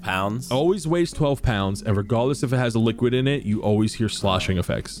 12 pounds. Always weighs 12 pounds, and regardless if it has a liquid in it, you always hear sloshing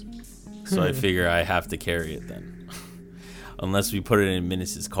effects. So I figure I have to carry it then. Unless we put it in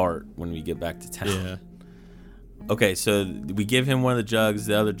Minus's cart when we get back to town. Yeah. Okay, so we give him one of the jugs,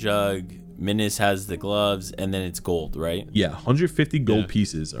 the other jug. Minus has the gloves, and then it's gold, right? Yeah, 150 gold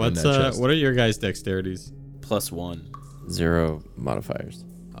pieces are in that chest. What are your guys' dexterities? +1. 0 modifiers.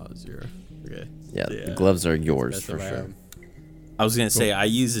 Oh, 0. Okay. Yeah, the gloves are yours That's for what I sure. have. I was gonna say I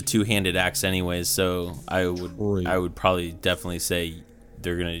use a two-handed axe anyways, so I would probably definitely say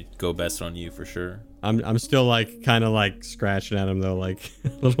they're gonna go best on you for sure. I'm still like kind of like scratching at him though, like a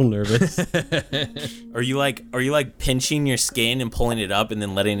little nervous. Are you like pinching your skin and pulling it up and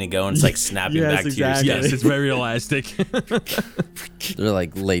then letting it go and it's like snapping Yes, back to exactly. your Yes, skin? it's very elastic. They're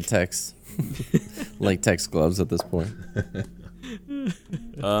like latex gloves at this point.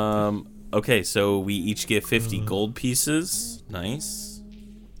 Okay, so we each get 50 gold pieces. Nice.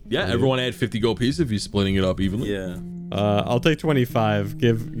 Yeah, everyone add 50 gold pieces if you're splitting it up evenly. Yeah. I'll take 25.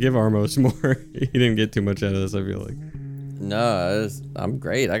 Give Armos more. He didn't get too much out of this, I feel like. No, I'm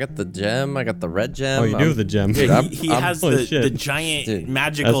great. I got the gem. I got the red gem. Oh, you do have the gem. Dude, Yeah, he has holy the shit. giant Dude,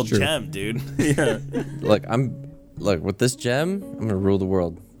 magical that's true. gem, dude. Yeah. Look, with this gem, I'm gonna rule the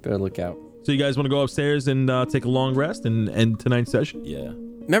world. Better look out. So you guys want to go upstairs and take a long rest and end tonight's session? Yeah.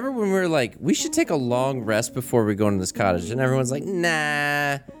 Remember when we were like, we should take a long rest before we go into this cottage, and everyone's like,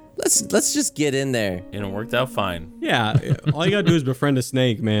 nah, let's just get in there. And it worked out fine. Yeah, all you gotta do is befriend a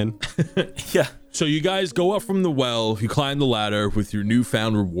snake, man. Yeah. So you guys go up from the well, you climb the ladder with your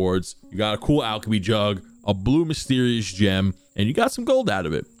newfound rewards. You got a cool alchemy jug, a blue mysterious gem, and you got some gold out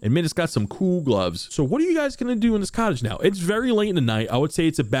of it. And Minus got some cool gloves. So what are you guys gonna do in this cottage now? It's very late in the night. I would say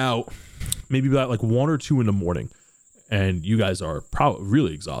it's about like 1 or 2 in the morning. And you guys are probably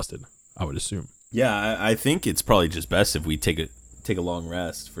really exhausted, I would assume. Yeah, I think it's probably just best if we take a long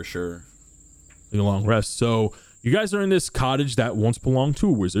rest for sure. Take a long rest. So you guys are in this cottage that once belonged to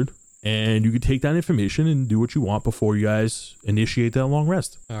a wizard. And you can take that information and do what you want before you guys initiate that long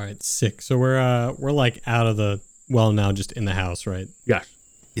rest. All right, sick. So we're like out of the well now, just in the house, right? Yeah.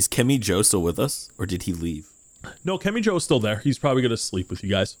 Is Kemi Joe still with us, or did he leave? No, Kemi Joe's still there. He's probably gonna sleep with you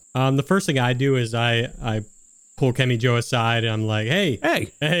guys. The first thing I do is I pull Kemi Joe aside and I'm like, hey,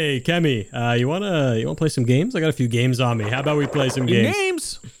 Kemi, you wanna play some games? I got a few games on me. How about we play some games?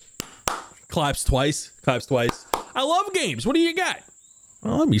 Games. Claps twice. I love games. What do you got?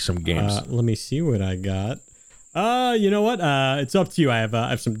 Well, let me some games. Let me see what I got. You know what? It's up to you. I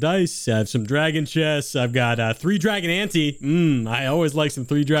have some dice. I have some dragon chests. I've got 3 dragon ante. I always like some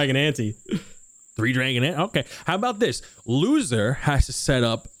 3 dragon ante. 3 dragon. Okay. How about this? Loser has to set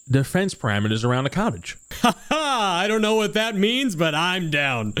up defense parameters around the cottage. I don't know what that means, but I'm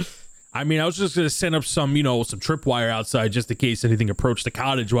down. I mean, I was just gonna set up some tripwire outside just in case anything approached the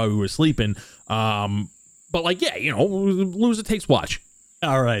cottage while we were sleeping. But like, yeah, loser takes watch.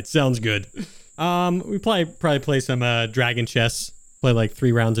 All right, sounds good. We probably play some dragon chess. Play like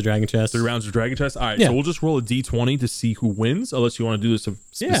 3 rounds of dragon chess. 3 rounds of dragon chess. All right, Yeah. so we'll just roll a d20 to see who wins, unless you want to do this a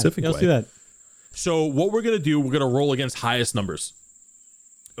specific let's way. do that. So what we're gonna do, we're gonna roll against highest numbers.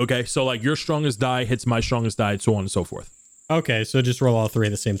 Okay, so like your strongest die hits my strongest die, and so on and so forth. Okay, so just roll all 3 at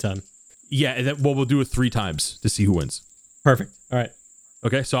the same time. Yeah, and then we'll do it 3 times to see who wins. Perfect. All right.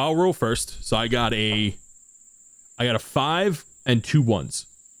 Okay, so I'll roll first. So I got a 5 and 2 1s.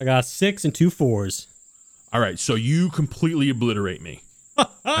 I got 6 and 2 4s. All right, so you completely obliterate me.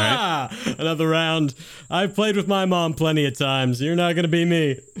 Another round. I've played with my mom plenty of times. You're not gonna be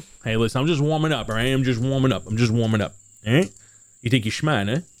me. Hey, listen, I'm just warming up, all right? I'm just warming up. All right? You think you're smart,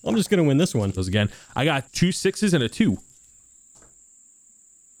 eh? I'm just gonna win this one. Those again. I got 2 6s and a 2.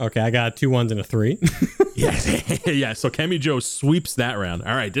 Okay, I got 2 1s and a 3. Yeah. So Kemi Joe sweeps that round.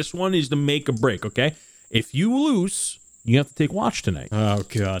 All right, this one is to make a break. Okay, if you lose, you have to take watch tonight, Oh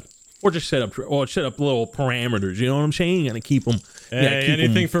God. or just set up little parameters. You know what I'm saying? You gotta keep them. Hey,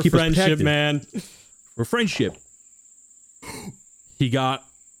 anything for friendship, man. For friendship, he got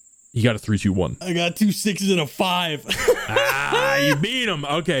a 3-2-1. I got 2 6s and a 5. You beat him.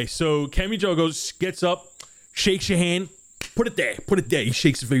 Okay, so Kemi Joe gets up, shakes your hand, put it there. He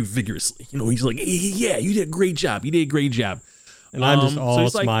shakes it very vigorously. You know, he's like, yeah, you did a great job. And I'm just all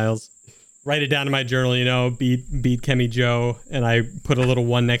he's like, smiles. Write it down in my journal, beat Kemi Joe, and I put a little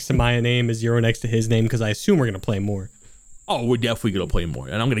 1 next to my name, a 0 next to his name, because I assume we're gonna play more. oh, we're definitely gonna play more,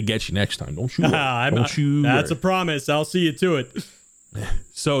 and I'm gonna get you next time. Don't you worry. That's a promise. I'll see you to it.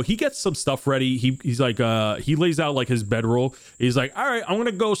 So he gets some stuff ready. He's like, he lays out like his bedroll. He's like, all right, I'm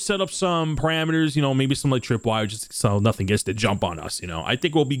gonna go set up some parameters, maybe some like tripwire, just so nothing gets to jump on us. I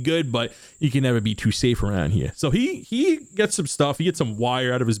think we'll be good, but you can never be too safe around here. So he gets some stuff. He gets some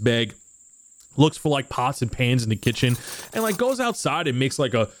wire out of his bag, looks for like pots and pans in the kitchen, and like goes outside and makes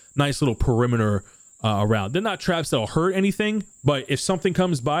like a nice little perimeter around. They're not traps that'll hurt anything, but if something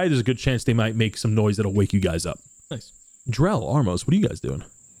comes by, there's a good chance they might make some noise that'll wake you guys up. Nice. Drell, Armos, what are you guys doing?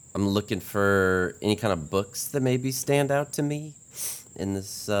 I'm looking for any kind of books that maybe stand out to me in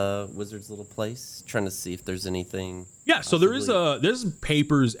this wizard's little place. Trying to see if there's anything. Yeah, so there's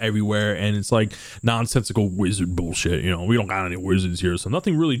papers everywhere, and it's like nonsensical wizard bullshit. We don't got any wizards here, so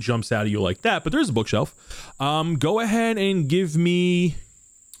nothing really jumps out at you like that. But there's a bookshelf. Go ahead and give me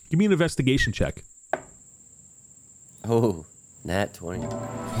an investigation check. Oh, nat 20.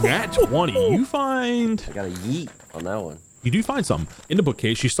 Nat 20. You find. I got a yeet on that one. You do find some in the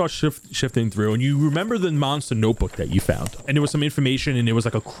bookcase. You start shifting through, and you remember the monster notebook that you found, and there was some information, and there was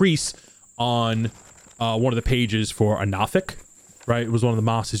like a crease on one of the pages for a Nothic, right? It was one of the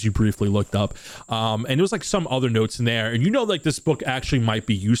monsters you briefly looked up, and there was like some other notes in there, and like this book actually might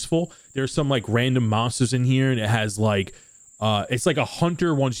be useful. There's some like random monsters in here, and it has like it's like a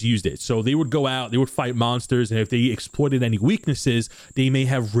hunter once used it. So they would go out, they would fight monsters, and if they exploited any weaknesses, they may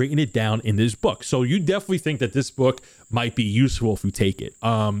have written it down in this book. So you definitely think that this book might be useful if you take it.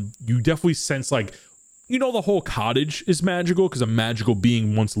 You definitely sense like, the whole cottage is magical because a magical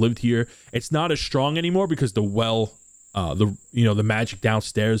being once lived here. It's not as strong anymore because the magic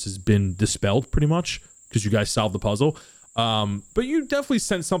downstairs has been dispelled pretty much because you guys solved the puzzle. But you definitely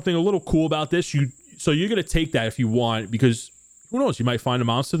sense something a little cool about this. So you're going to take that if you want, because who knows, you might find a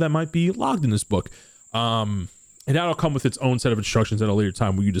monster that might be logged in this book. And that'll come with its own set of instructions at a later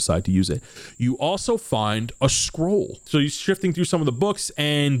time where you decide to use it. You also find a scroll. So you're shifting through some of the books,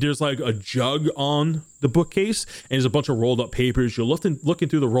 and there's like a jug on the bookcase, and there's a bunch of rolled up papers. You're looking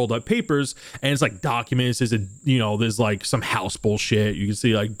through the rolled up papers, and it's like documents. There's like some house bullshit. You can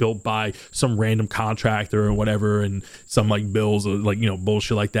see like built by some random contractor or whatever, and some like bills or like,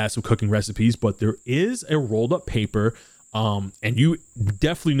 bullshit like that. Some cooking recipes, but there is a rolled up paper. And you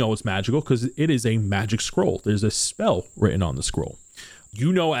definitely know it's magical because it is a magic scroll. There's a spell written on the scroll.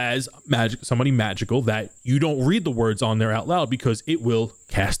 As somebody magical, that you don't read the words on there out loud because it will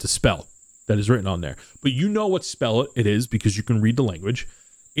cast a spell that is written on there. But you know what spell it is because you can read the language.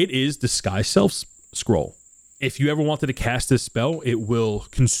 It is Disguise Self Scroll. If you ever wanted to cast this spell, it will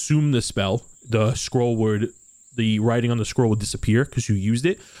consume the spell. The writing on the scroll would disappear because you used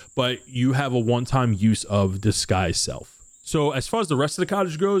it, but you have a one-time use of Disguise Self. So as far as the rest of the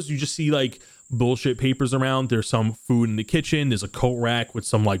cottage goes, you just see like bullshit papers around. There's some food in the kitchen. There's a coat rack with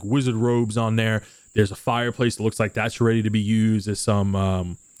some like wizard robes on there. There's a fireplace that looks like that's ready to be used. There's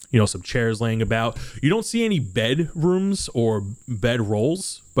some, some chairs laying about. You don't see any bedrooms or bed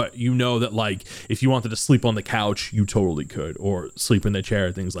rolls, but you know that like if you wanted to sleep on the couch, you totally could, or sleep in the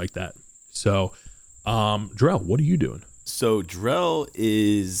chair, things like that. So, Drell, what are you doing? So Drell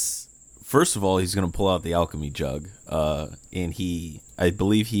is, first of all, he's going to pull out the alchemy jug. And I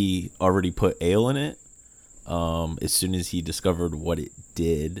believe he already put ale in it as soon as he discovered what it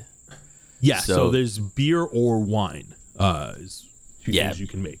did. Yeah, so there's beer or wine is two things you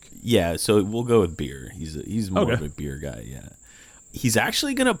can make. Yeah, so we'll go with beer. He's more of a beer guy, yeah. He's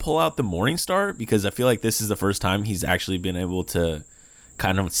actually going to pull out the Morningstar because I feel like this is the first time he's actually been able to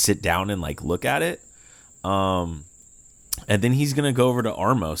kind of sit down and like look at it. And then he's going to go over to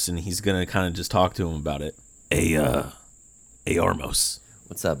Armos and he's going to kind of just talk to him about it. Hey, Armos.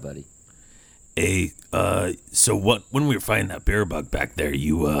 What's up, buddy? Hey, so when we were fighting that bear bug back there,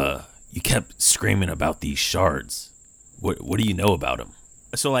 you kept screaming about these shards. What do you know about them?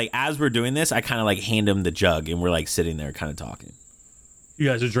 So like as we're doing this, I kind of like hand him the jug and we're like sitting there kind of talking. You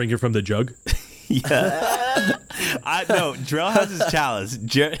guys are drinking from the jug? Yeah. I know. Drell has his chalice.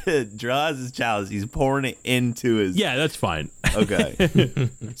 Drell has his chalice. He's pouring it into his. Yeah, that's fine. Okay.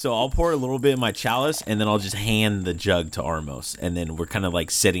 So I'll pour a little bit in my chalice, and then I'll just hand the jug to Armos, and then we're kind of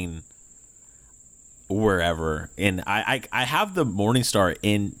like sitting wherever. And I have the Morningstar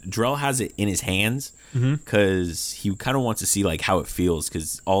in. Drell has it in his hands because he kind of wants to see like how it feels,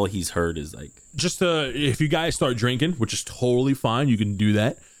 because all he's heard is like. Just if you guys start drinking, which is totally fine, you can do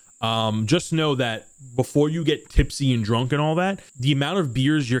that. Just know that before you get tipsy and drunk and all that, the amount of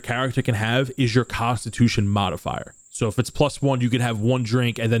beers your character can have is your constitution modifier. So if it's +1, you can have one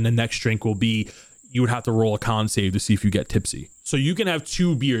drink, and then the next drink will be, you would have to roll a con save to see if you get tipsy. So you can have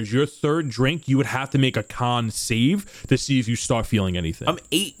 2 beers. Your third drink, you would have to make a con save to see if you start feeling anything. I'm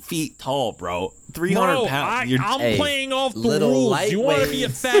 8 feet tall, bro. 300 pounds. I'm playing off the little rules. You want to be a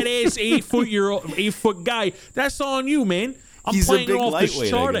lightweight. fat ass 8-foot guy? That's on you, man. I'm He's a playing big off this lightweight,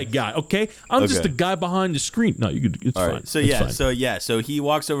 chart I I guess. got. Okay, I'm just Okay. the guy behind the screen. No, you could. It's All fine. right. So It's yeah. fine. So he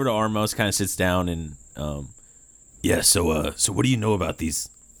walks over to Armos, kind of sits down, and yeah. So what do you know about these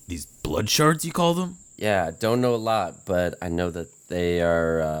blood shards, you call them? Yeah, don't know a lot, but I know that they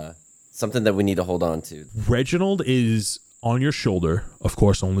are something that we need to hold on to. Reginald is on your shoulder. Of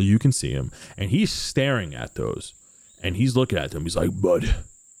course, only you can see him, and he's staring at those, and he's looking at them. He's like, "Bud,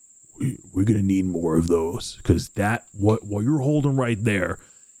 we're gonna need more of those, because that what you're holding right there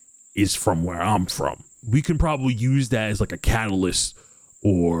is from where I'm from. We can probably use that as like a catalyst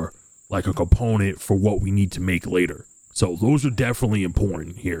or like a component for what we need to make later. So those are definitely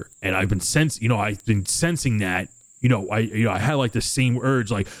important here. And I've been sensing that. I had like the same urge,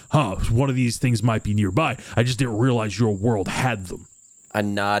 like, one of these things might be nearby. I just didn't realize your world had them." I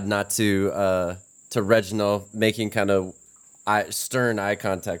nod not to Reginald, making kind of stern eye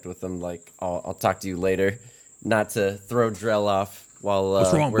contact with him, like I'll talk to you later, not to throw Drell off while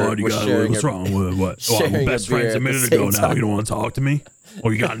What's wrong, bud? What's wrong? What? Oh, sharing we're a best beer friends a at the minute ago same now. time. You don't want to talk to me? Oh,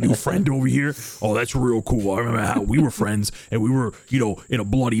 you got a new friend over here? Oh, that's real cool. I remember how we were friends and we were, in a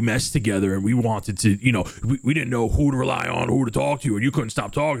bloody mess together, and we wanted to, we didn't know who to rely on, who to talk to, and you couldn't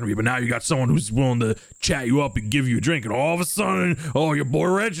stop talking to me. But now you got someone who's willing to chat you up and give you a drink, and all of a sudden, your boy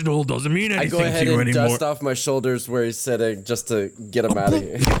Reginald doesn't mean I anything go ahead to you and anymore. dust off my shoulders where he's sitting just to get him out of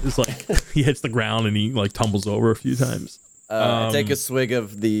here. It's like he hits the ground and he like tumbles over a few times. I take a swig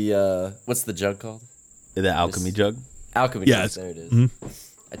of the what's the jug called? The alchemy jug. Alchemy Yeah, jug. it's- There it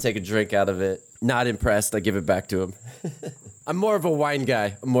is. I take a drink out of it. Not impressed. I give it back to him. I'm more of a wine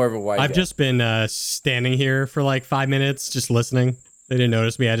guy. I've just been standing here for like 5 minutes, just listening. They didn't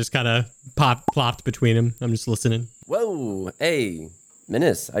notice me. I just kind of plopped between them. I'm just listening. Whoa, hey,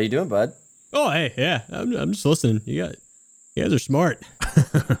 Menace, how you doing, bud? Oh, hey, yeah, I'm just listening. You guys are smart.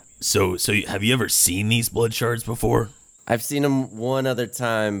 So have you ever seen these blood shards before? I've seen him one other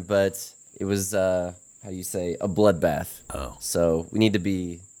time, but it was how do you say, a bloodbath. Oh. So we need to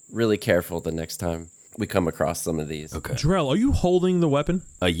be really careful the next time we come across some of these. Okay. Drell, are you holding the weapon?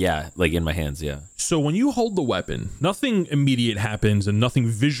 Yeah, like in my hands. Yeah. So when you hold the weapon, nothing immediate happens and nothing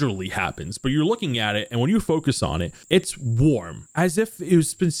visually happens, but you're looking at it, and when you focus on it, it's warm, as if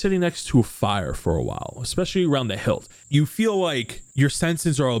it's been sitting next to a fire for a while, especially around the hilt. You feel like your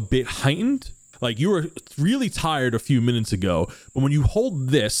senses are a bit heightened, like you were really tired a few minutes ago, but when you hold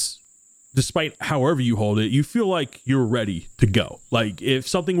this, despite however you hold it, you feel like you're ready to go. Like if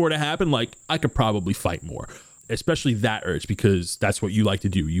something were to happen, like I could probably fight more. Especially that urge, because that's what you like to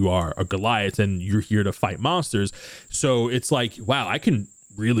do. You are a Goliath and you're here to fight monsters. So it's like, wow, I can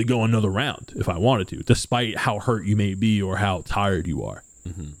really go another round if I wanted to, despite how hurt you may be or how tired you are.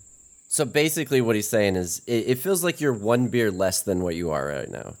 Mm-hmm. So basically what he's saying is it feels like you're 1 beer less than what you are right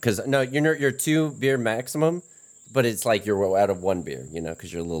now. Because no, you're 2 beer maximum, but it's like you're out of 1 beer,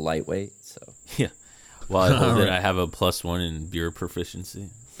 because you're a little lightweight. So Yeah. Well, I hold it. I have a +1 in beer proficiency.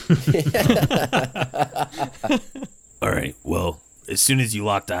 All right. Well, as soon as you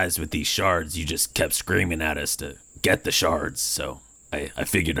locked eyes with these shards, you just kept screaming at us to get the shards. So I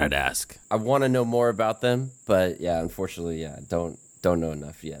figured I'd ask. I want to know more about them, but yeah, unfortunately, yeah, don't know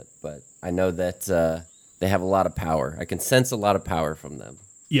enough yet. But I know that they have a lot of power. I can sense a lot of power from them.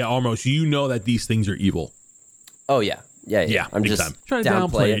 Yeah, almost. You know that these things are evil. Oh yeah. Yeah, I'm big just time. Trying to downplay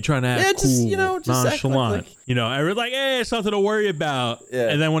downplay it. it, trying to act Yeah, cool, just act nonchalant. like- We're like, hey, it's nothing to worry about. Yeah.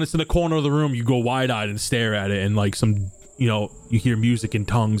 And then when it's in the corner of the room, you go wide-eyed and stare at it, and like some, you hear music in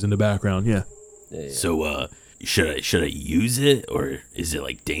tongues in the background. Yeah. Yeah. So should I use it, or is it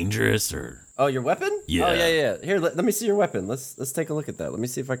like dangerous, or? Oh, your weapon? Yeah. Oh yeah. Here, let me see your weapon. Let's take a look at that. Let me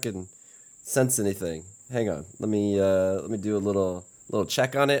see if I can sense anything. Hang on. Let me do a little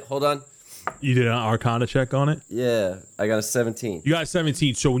check on it. Hold on. You did an Arcana check on it? Yeah, I got a 17. You got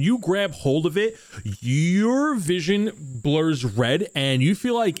 17. So when you grab hold of it, your vision blurs red, and you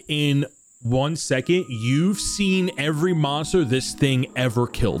feel like in 1 second, you've seen every monster this thing ever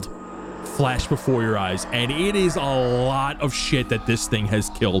killed flash before your eyes. And it is a lot of shit that this thing has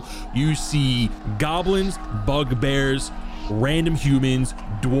killed. You see goblins, bugbears, random humans,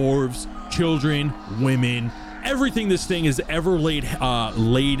 dwarves, children, women, everything this thing has ever laid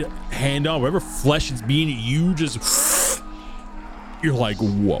hand on, whatever flesh it's being, you just, you're like,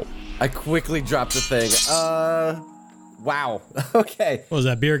 whoa. I quickly dropped the thing. Wow. Okay. What was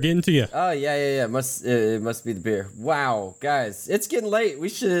that beer getting to you? Oh yeah. It must be the beer. Wow, guys, it's getting late. We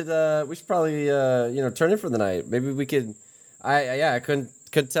should probably turn in for the night. Maybe we could. I couldn't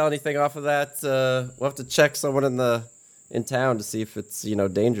tell anything off of that. We'll have to check someone in town to see if it's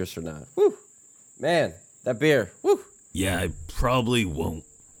dangerous or not. Woo, man, that beer. Woo. Yeah, I probably won't,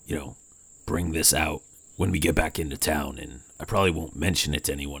 bring this out when we get back into town, and I probably won't mention it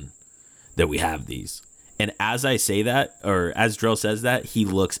to anyone that we have these. And as I say that, or as Drell says that, he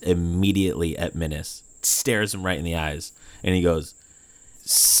looks immediately at Minus, stares him right in the eyes, and he goes,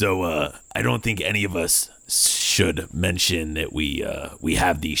 So, I don't think any of us should mention that we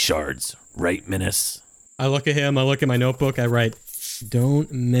have these shards, right, Minus? I look at him, I look at my notebook, I write,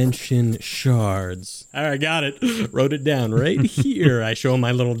 don't mention shards. All right, got it. Wrote it down right here. I show him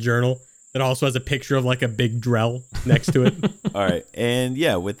my little journal that also has a picture of like a big Drell next to it. all right. And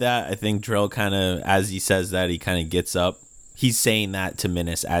yeah, with that, I think Drell kind of, as he says that, he kind of gets up. He's saying that to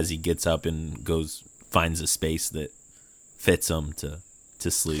Minus as he gets up and finds a space that fits him to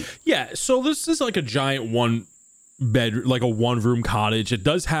sleep. Yeah, so this is like a giant one room cottage. It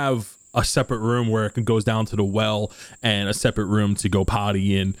does have a separate room where it goes down to the well and a separate room to go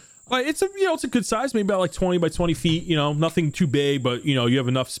potty in. But it's a good size, maybe about like 20 by 20 feet, nothing too big, but you have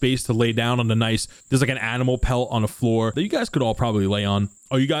enough space to lay down on there's like an animal pelt on the floor that you guys could all probably lay on.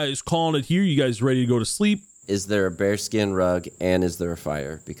 Are you guys calling it here? You guys ready to go to sleep? Is there a bearskin rug and is there a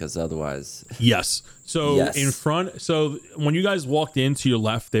fire? Because otherwise... Yes. So Yes. in front, so when you guys walked in to your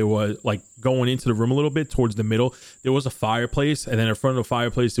left, there was like going into the room a little bit towards the middle, there was a fireplace. And then in front of the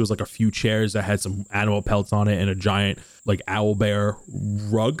fireplace, there was like a few chairs that had some animal pelts on it and a giant like owl bear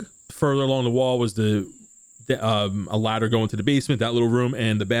rug. Further along the wall was a ladder going to the basement, that little room,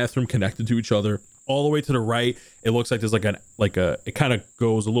 and the bathroom connected to each other. All the way to the right, it looks like there's it kind of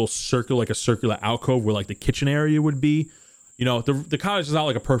goes a little circle, like a circular alcove where like the kitchen area would be. The cottage is not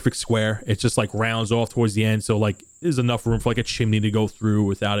like a perfect square. It's just like rounds off towards the end. So like there's enough room for like a chimney to go through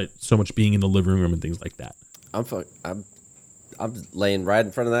without it so much being in the living room and things like that. I'm laying right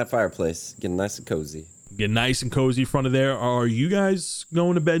in front of that fireplace, getting nice and cozy. Get nice and cozy in front of there. Are you guys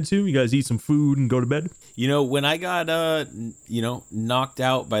going to bed too? You guys eat some food and go to bed? When I got knocked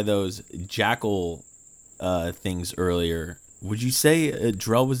out by those jackal things earlier, would you say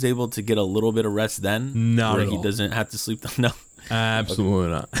Drell was able to get a little bit of rest then? Not where at he all. doesn't have to sleep? No. Absolutely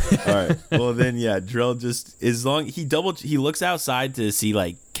not. All right. Well then, yeah. Drell just he looks outside to see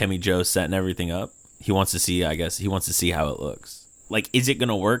like Kemi Joe setting everything up. He wants to see. I guess he wants to see how it looks. Like, is it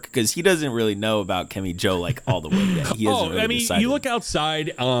gonna work? Because he doesn't really know about Kemi Joe like all the way yet. He hasn't really decided. You look outside.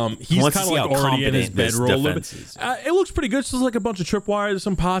 He's wants kind to of see like how already in his competent this bedroll a little defense bit. is. It looks pretty good. So there's like a bunch of tripwires,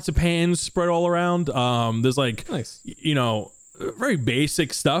 some pots and pans spread all around. There's like, Nice. very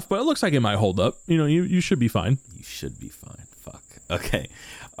basic stuff, but it looks like it might hold up. You should be fine. You should be fine. Fuck. Okay.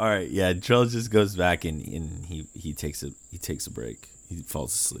 All right. Yeah. Drell just goes back and he takes a break. He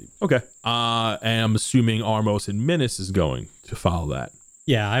falls asleep. Okay. And I'm assuming Armos and Minus is going to follow that.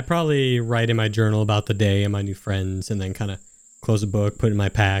 Yeah, I probably write in my journal about the day and my new friends and then kind of close a book, put it in my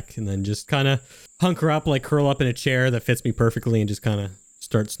pack, and then just kind of hunker up, like curl up in a chair that fits me perfectly and just kind of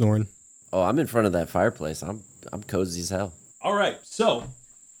start snoring. Oh, I'm in front of that fireplace. I'm cozy as hell. All right. So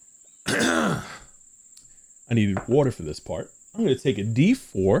I needed water for this part. I'm going to take a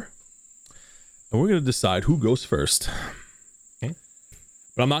D4 and we're going to decide who goes first. Okay.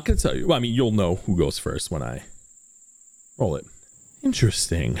 But I'm not going to tell you. Well, I mean, you'll know who goes first when I roll it.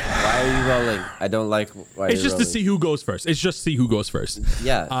 Interesting. Why are you rolling? I don't like why It's you're just rolling. to see who goes first. It's just to see who goes first.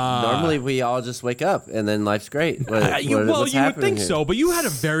 Yeah. Normally we all just wake up and then life's great. What's You would happening think here? so, but you had a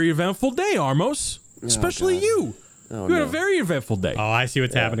very eventful day, Armos. Especially God. you. Oh, You had no. a very eventful day. Oh, I see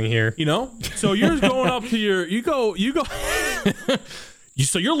what's happening here. So you're going up to you go.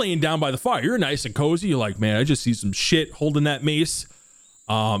 So you're laying down by the fire. You're nice and cozy. You're like, man, I just see some shit holding that mace.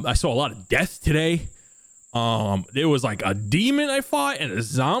 I saw a lot of death today. There was like a demon I fought and a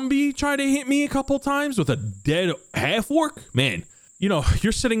zombie tried to hit me a couple times with a dead half orc. Man,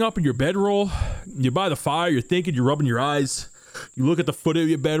 you're sitting up in your bedroll. You're by the fire. You're thinking. You're rubbing your eyes. You look at the foot of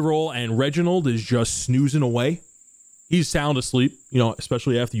your bedroll, and Reginald is just snoozing away. He's sound asleep,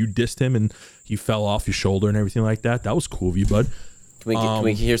 especially after you dissed him and he fell off your shoulder and everything like that. That was cool of you, bud. Can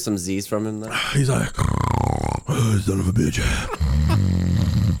we hear some Z's from him though? He's like, oh, son of a bitch.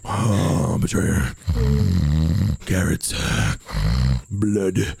 Oh, betrayer. Carrots.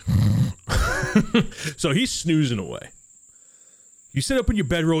 Blood. So he's snoozing away. You sit up in your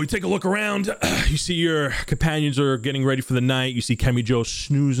bedroll, you take a look around, you see your companions are getting ready for the night, you see Kemi Joe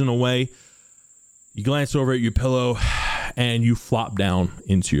snoozing away. You glance over at your pillow and you flop down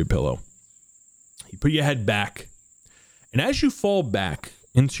into your pillow. You put your head back, and as you fall back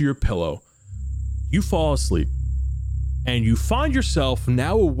into your pillow, you fall asleep. And you find yourself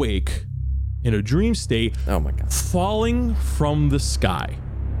now awake in a dream state. Oh my God. Falling from the sky.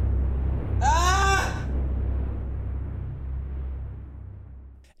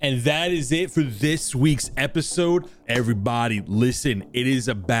 And that is it for this week's episode. Everybody, listen, it is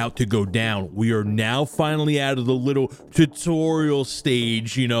about to go down. We are now finally out of the little tutorial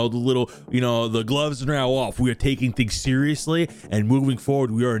stage, the gloves are now off. We are taking things seriously, and moving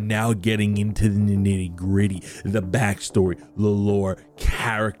forward, we are now getting into the nitty gritty, the backstory, the lore,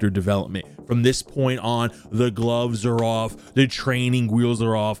 character development. From this point on, the gloves are off, the training wheels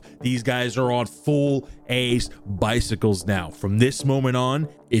are off. These guys are on full ace bicycles now. From this moment on,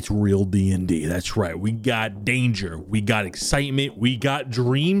 it's real D&D. That's right. We got danger. We got excitement. We got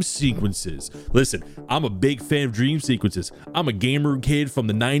dream sequences. Listen, I'm a big fan of dream sequences. I'm a gamer kid from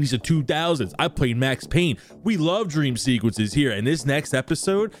the 90s and 2000s. I played Max Payne. We love dream sequences here. And this next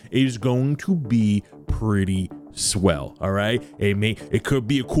episode is going to be pretty swell. All right. It could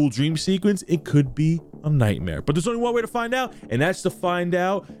be a cool dream sequence. It could be a nightmare, but there's only one way to find out, and that's to find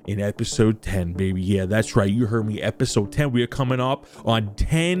out in episode 10, baby. Yeah, that's right. You heard me. Episode 10. We are coming up on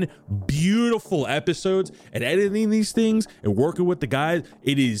 10 beautiful episodes, and editing these things and working with the guys,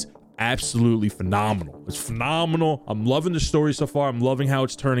 it is absolutely phenomenal. It's phenomenal. I'm loving the story so far. I'm loving how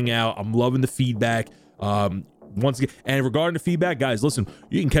it's turning out. I'm loving the feedback. Once again, and regarding the feedback, guys, listen,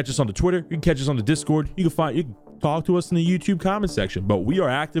 you can catch us on the Twitter, you can catch us on the Discord, you can talk to us in the YouTube comment section, but we are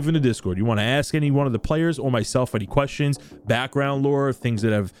active in the Discord. You want to ask any one of the players or myself any questions, background lore, things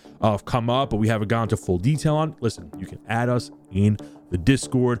that have come up but we haven't gone to full detail on, listen, you can add us in the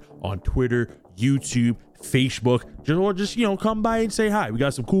Discord, on Twitter, YouTube, Facebook, or just come by and say hi. We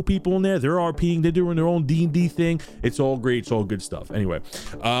got some cool people in there. They're RPing, they're doing their own D&D thing. It's all great, it's all good stuff. Anyway,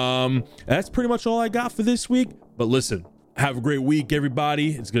 that's pretty much all I got for this week. But listen, have a great week,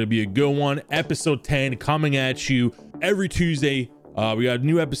 everybody. It's gonna be a good one. Episode 10 coming at you every Tuesday. We got a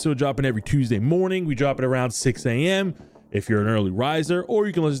new episode dropping every Tuesday morning. We drop it around 6 a.m. if you're an early riser, or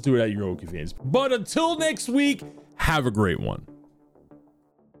you can listen to it at your own convenience. But until next week, have a great one.